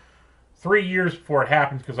shows 3 years before it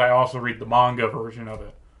happens because I also read the manga version of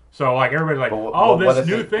it. So like everybody's like, But oh, what this if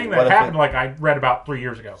new it- thing what that if happened it- like I read about 3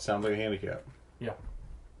 years ago. Sounds like a handicap. Yeah.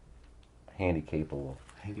 Handicapable.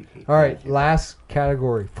 All right, last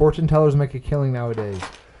category. Fortune tellers make a killing nowadays.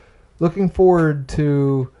 Looking forward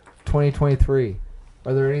to 2023.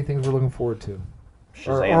 Are there any things we're looking forward to?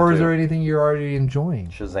 Shazam Or is 2. there anything you're already enjoying?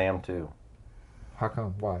 Shazam 2. How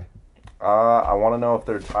come? Why? I want to know if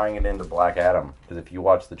they're tying it into Black Adam. Because if you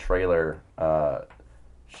watch the trailer,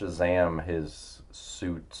 Shazam, his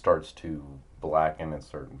suit starts to blacken at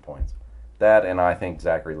certain points. That, and I think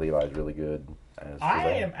Zachary Levi is really good as Shazam. I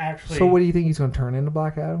am actually. So what do you think he's going to turn into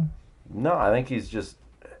Black Adam? No, I think he's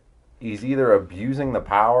either abusing the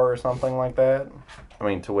power or something like that. I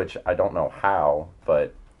mean, to which I don't know how,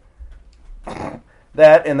 but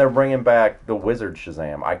that, and they're bringing back the Wizard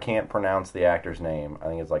Shazam. I can't pronounce the actor's name. I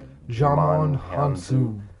think it's like Jamon Hansu.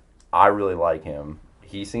 Hansu. I really like him.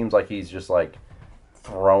 He seems like he's just like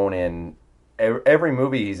thrown in every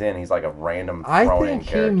movie he's in. He's like a random I thrown in think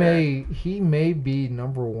character. he may be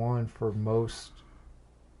number one for most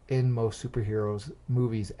superheroes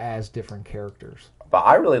movies as different characters. But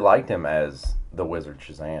I really liked him as the Wizard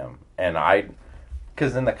Shazam, and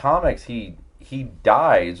because in the comics he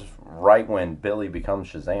dies right when Billy becomes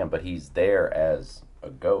Shazam, but he's there as a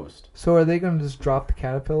ghost. So are they going to just drop the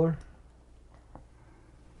caterpillar?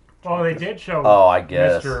 Well, they did show. Oh, I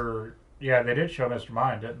guess. Yeah, they did show Mr.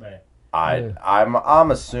 Mind, didn't they? Yeah.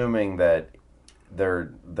 I'm assuming that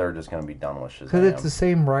they're just going to be done with Shazam. Because it's the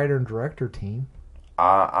same writer and director team.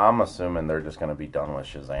 I'm assuming they're just going to be done with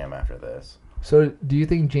Shazam after this. So do you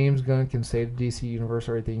think James Gunn can save the DC universe,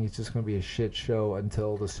 or do you think it's just going to be a shit show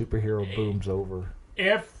until the superhero boom's over?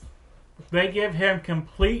 If they give him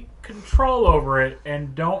complete control over it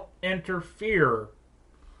and don't interfere,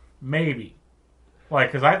 maybe.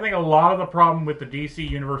 Like, because I think a lot of the problem with the DC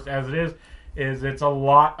universe as it is it's a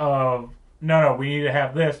lot of, no, we need to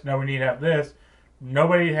have this, no, we need to have this.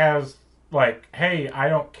 Nobody has, like, hey, I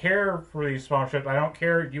don't care for these small ships, I don't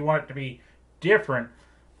care if you want it to be different.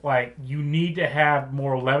 Like, you need to have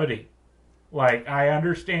more levity. Like, I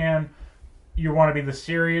understand you want to be the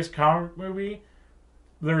serious comic movie.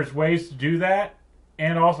 There's ways to do that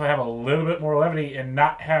and also have a little bit more levity and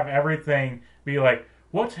not have everything be like,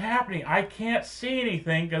 what's happening? I can't see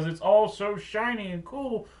anything because it's all so shiny and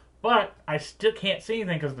cool, but I still can't see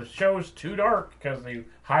anything because the show's too dark because they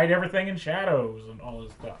hide everything in shadows and all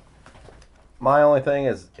this stuff. My only thing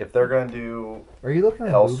is, if they're going to do Are you looking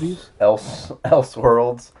at movies?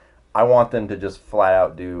 Elseworlds, I want them to just flat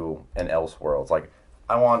out do an Elseworlds. Like,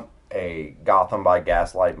 I want a Gotham by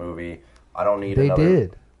Gaslight movie. I don't need They another,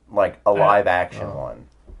 did. like, a live action one.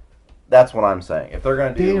 That's what I'm saying. If they're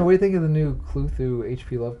going to do... Daniel, what do you think of the new Cthulhu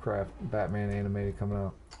H.P. Lovecraft Batman animated coming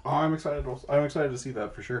out? Oh, I'm excited. I'm excited to see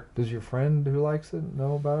that for sure. Does your friend who likes it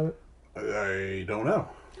know about it? I don't know.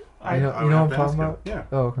 You know would what I'm have to talking ask him. about? Yeah.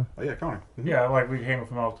 Oh, okay. Oh, yeah, Connor. Mhm. Yeah, like we hang with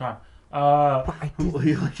them all the time.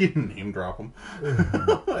 Like you name drop him.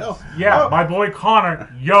 Yeah, my boy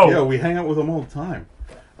Connor, yo. Yeah, we hang out with him all the time.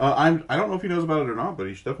 I don't know if he knows about it or not, but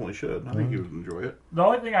he definitely should. I think he would enjoy it. The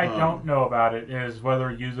only thing I don't know about it is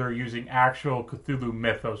whether they're using actual Cthulhu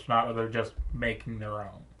mythos, not whether they're just making their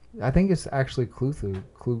own. I think it's actually Cthulhu.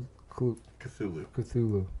 Cthulhu.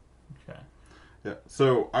 Cthulhu. Okay. Yeah.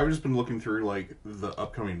 So I've just been looking through like the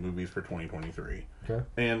upcoming movies for 2023. Okay.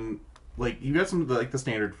 And like you got some of the, like the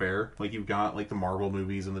standard fare. Like you've got like the Marvel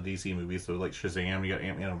movies and the DC movies. So like Shazam, you got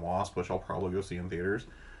Ant-Man and Wasp, which I'll probably go see in theaters.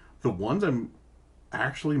 The ones I'm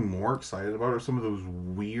actually more excited about are some of those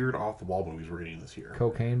weird off the wall movies we're getting this year.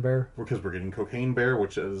 Cocaine Bear. Because we're getting Cocaine Bear,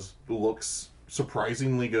 which looks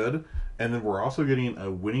surprisingly good, and then we're also getting a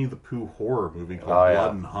Winnie the Pooh horror movie called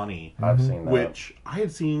Blood and Honey. I've seen that. Which I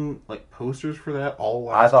had seen like posters for that all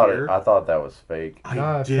last year. I thought that was fake.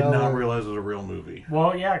 I did not realize it was a real movie.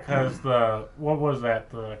 Well, yeah, because what was that?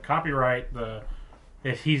 The copyright,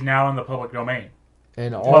 he's now in the public domain.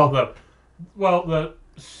 And all The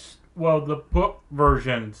book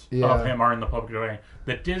versions Yeah. of him are in the public domain.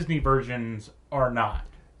 The Disney versions are not.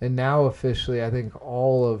 And now officially, I think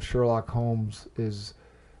all of Sherlock Holmes is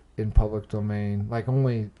in public domain. Like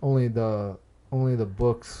only the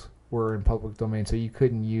books were in public domain, so you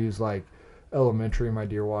couldn't use like Elementary, My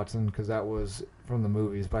Dear Watson, because that was from the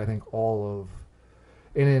movies. But I think and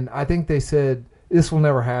then I think they said this will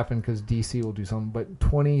never happen because DC will do something. But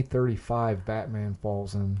 2035 Batman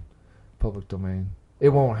falls in public domain. It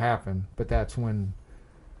won't happen, but that's when.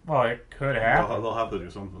 Well, it could happen. They'll have to do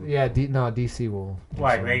something. Yeah, DC will.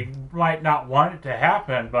 Like they might not want it to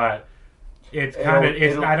happen, but it's kind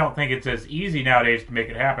of. I don't think it's as easy nowadays to make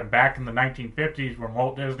it happen. Back in the 1950s, when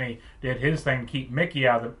Walt Disney did his thing, to keep Mickey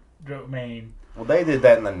out of the domain. Well, they did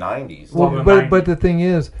that in the 90s. Well, but the thing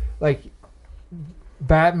is, like,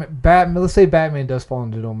 Batman. Let's say Batman does fall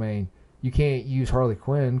into the domain. You can't use Harley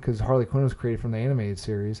Quinn because Harley Quinn was created from the animated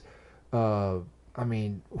series. I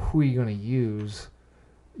mean, who are you going to use?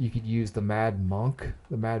 You could use the Mad Monk.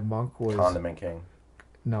 The Mad Monk was Condiment King.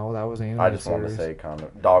 No, that was animated. I just wanted to say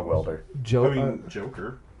Dog Welder. Joker.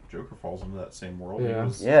 Joker falls into that same world.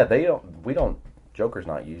 Yeah. We don't. Joker's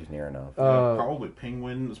not used near enough. Probably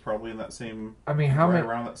Penguin is probably in that same. I mean,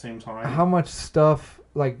 around that same time? How much stuff,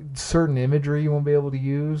 like certain imagery, you won't be able to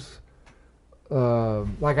use?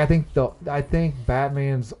 Like I think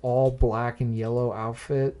Batman's all black and yellow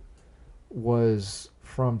outfit was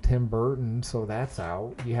from Tim Burton, so that's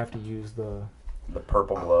out. You have to use the The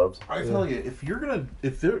purple gloves. I tell you,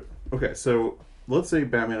 okay, so let's say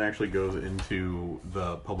Batman actually goes into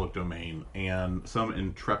the public domain, and some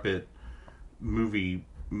intrepid movie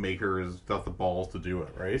maker has got the balls to do it,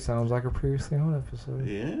 right? Sounds like a previously on episode.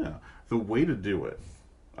 Yeah. The way to do it,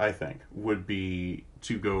 I think, would be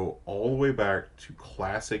to go all the way back to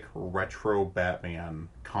classic retro Batman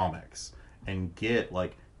comics and get,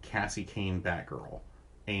 like, Cassie Cain Batgirl.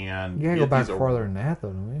 And You gotta go back farther than that,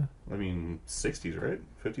 though, don't you? I mean, 60s, right?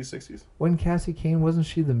 50s, 60s? Wasn't Cassie Cain, wasn't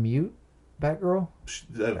she the mute Batgirl?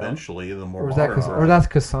 Eventually, the more Or was that modern or that's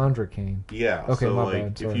Cassandra Cain? Yeah, Okay, so my like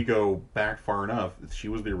bad, if sorry. you go back far enough, she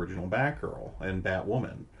was the original Batgirl and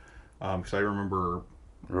Batwoman. Because I remember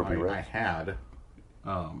Ruby I Rose. had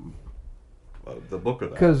the book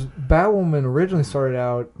of that. Because Batwoman originally started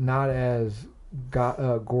out not as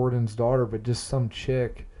Gordon's daughter, but just some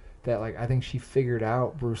chick that, like, I think she figured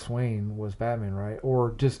out Bruce Wayne was Batman, right?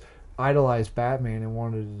 Or just idolized Batman and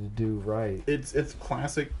wanted to do right. It's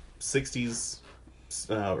classic 60s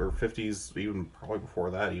or 50s, even probably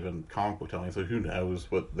before that, even comic book telling. So who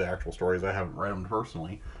knows what the actual story is? I haven't read them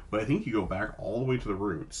personally, but I think you go back all the way to the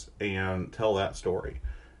roots and tell that story.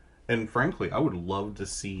 And frankly, I would love to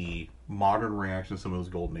see modern reactions to some of those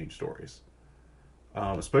Golden Age stories,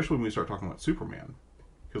 especially when we start talking about Superman,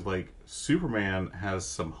 because like Superman has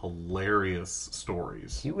some hilarious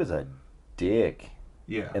stories. He was a dick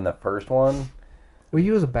Yeah, in the first one. Well,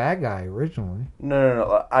 he was a bad guy originally.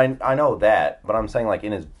 No. I know that, but I'm saying like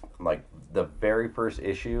in his like the very first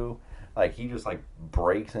issue, like he just like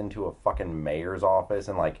breaks into a fucking mayor's office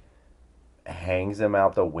and like hangs him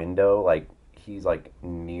out the window, like he's like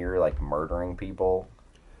near like murdering people.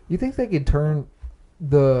 You think they could turn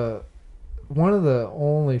one of the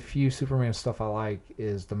only few Superman stuff I like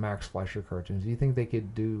is the Max Fleischer cartoons. Do you think they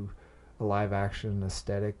could do a live action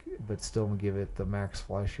aesthetic but still give it the Max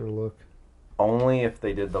Fleischer look? Only if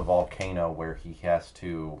they did the volcano where he has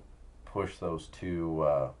to push those two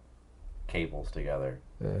cables together.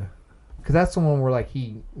 Yeah. Because that's the one where, like,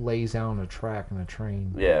 he lays down a track in a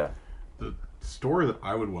train. Yeah. the story that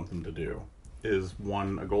I would want them to do is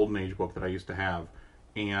a Golden Age book that I used to have,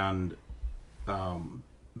 and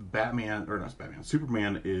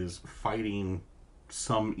Superman is fighting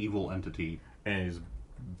some evil entity and is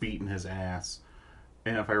beating his ass.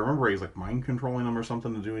 And if I remember, he's like mind controlling him or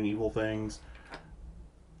something to doing evil things.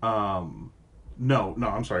 No,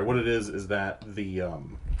 I'm sorry. What it is that the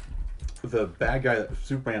bad guy that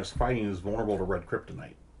Superman is fighting is vulnerable to red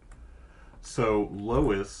kryptonite. So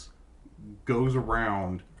Lois goes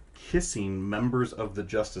around kissing members of the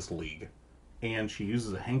Justice League, and she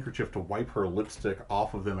uses a handkerchief to wipe her lipstick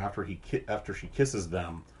off of them after she kisses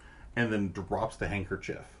them, and then drops the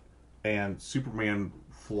handkerchief. And Superman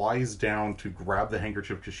flies down to grab the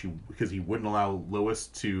handkerchief because he wouldn't allow Lois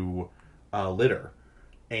to litter,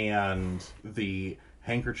 and the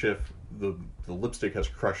handkerchief, the lipstick has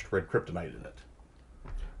crushed red kryptonite in it.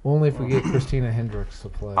 Only if we get Christina Hendricks to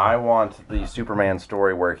play. I want the Superman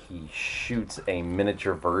story where he shoots a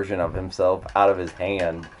miniature version of himself out of his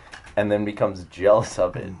hand and then becomes jealous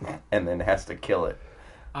of it and then has to kill it.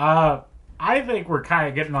 I think we're kind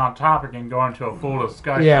of getting on topic and going to a full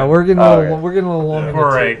discussion. Yeah, we're getting Oh, yeah. we're getting a little long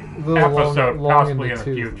For into a little episode long possibly into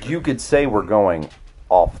in the two. future. You could say we're going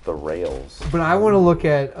off the rails. But I want to look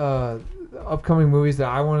at upcoming movies that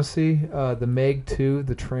I want to see. The Meg 2,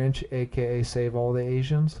 The Trench, a.k.a. Save All the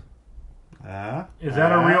Asians. Is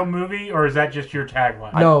that a real movie or is that just your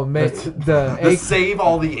tagline? No, Save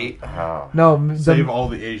all the no, Save all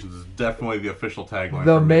the Asians is definitely the official tagline.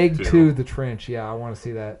 the for Meg 2, 2. The Trench. Yeah, I want to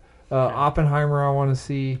see that. Oppenheimer, I want to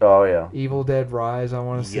see. Oh yeah. Evil Dead Rise, I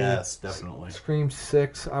want to see. Yes, definitely. Scream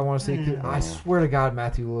 6, I want to see. 'Cause I swear to God,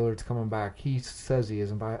 Matthew Lillard's coming back. He says he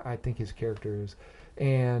isn't, but I think his character is.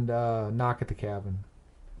 And Knock at the Cabin.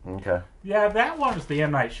 Okay. Yeah, that one's the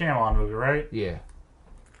M. Night Shyamalan movie, right? Yeah.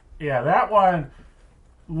 Yeah, that one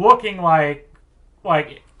looking like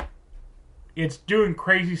it's doing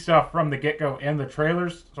crazy stuff from the get-go in the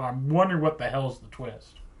trailers, so I'm wondering what the hell's the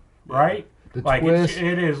twist, right? The like twist.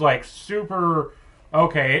 it is like super.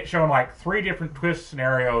 Okay, it's showing like 3 different twist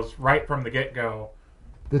scenarios right from the get-go.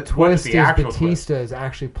 The What is twist the is actual Batista is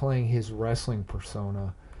actually playing his wrestling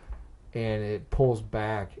persona, and it pulls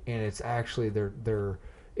back, and it's actually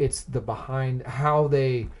it's the behind how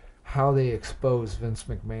they expose Vince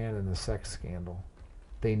McMahon in the sex scandal.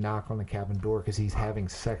 They knock on the cabin door because he's having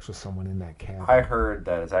sex with someone in that cabin. I heard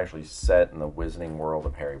that it's actually set in the Wizarding World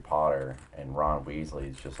of Harry Potter, and Ron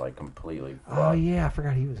Weasley's just like completely fucked. Oh yeah, I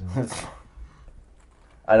forgot he was in it.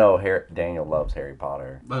 I know Daniel loves Harry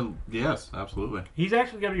Potter. Yes, absolutely. He's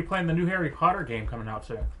actually going to be playing the new Harry Potter game coming out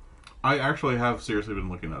soon. I actually have seriously been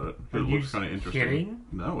looking at it. Are It you looks kind of interesting. kidding?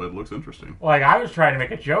 No, it looks interesting. Like, I was trying to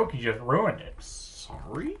make a joke, you just ruined it.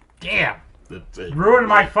 Sorry? Damn. It Ruined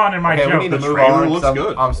my fun and my Okay, joke. we need to The move trailer on. 'Cause looks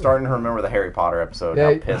good. I'm starting to remember the Harry Potter episode.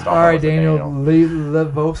 Yeah, How pissed off all I right, was at Daniel, leave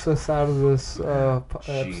us out of this Jesus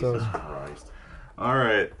episode. Christ. All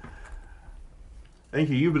right. Thank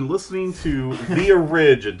you. You've been listening to The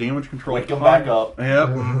Ridge, a damage control. Wake 'em back up.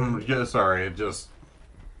 Yep. Yeah, sorry. It just.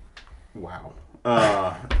 Wow.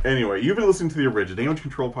 Anyway, you've been listening to The Ridge, a damage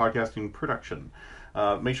control podcasting production.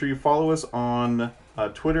 Make sure you follow us on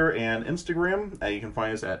Twitter and Instagram. You can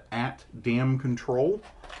find us at @damcontrol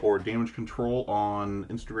or Damage Control on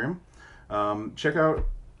Instagram. Check out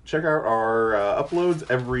our uploads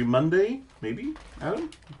every Monday. Maybe, Adam?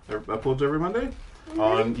 Uploads every Monday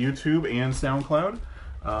on YouTube and SoundCloud.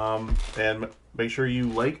 And make sure you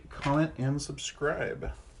like, comment, and subscribe.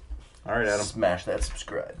 All right, Adam. Smash that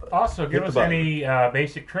subscribe button. Also, give Hit the us button. any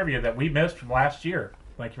basic trivia that we missed from last year.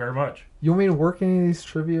 Thank you very much. You want me to work any of these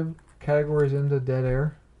trivia categories into Dead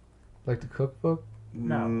Air? Like the cookbook?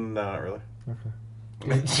 No. No, not really.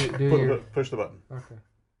 Okay. Do your... Push the button. Okay.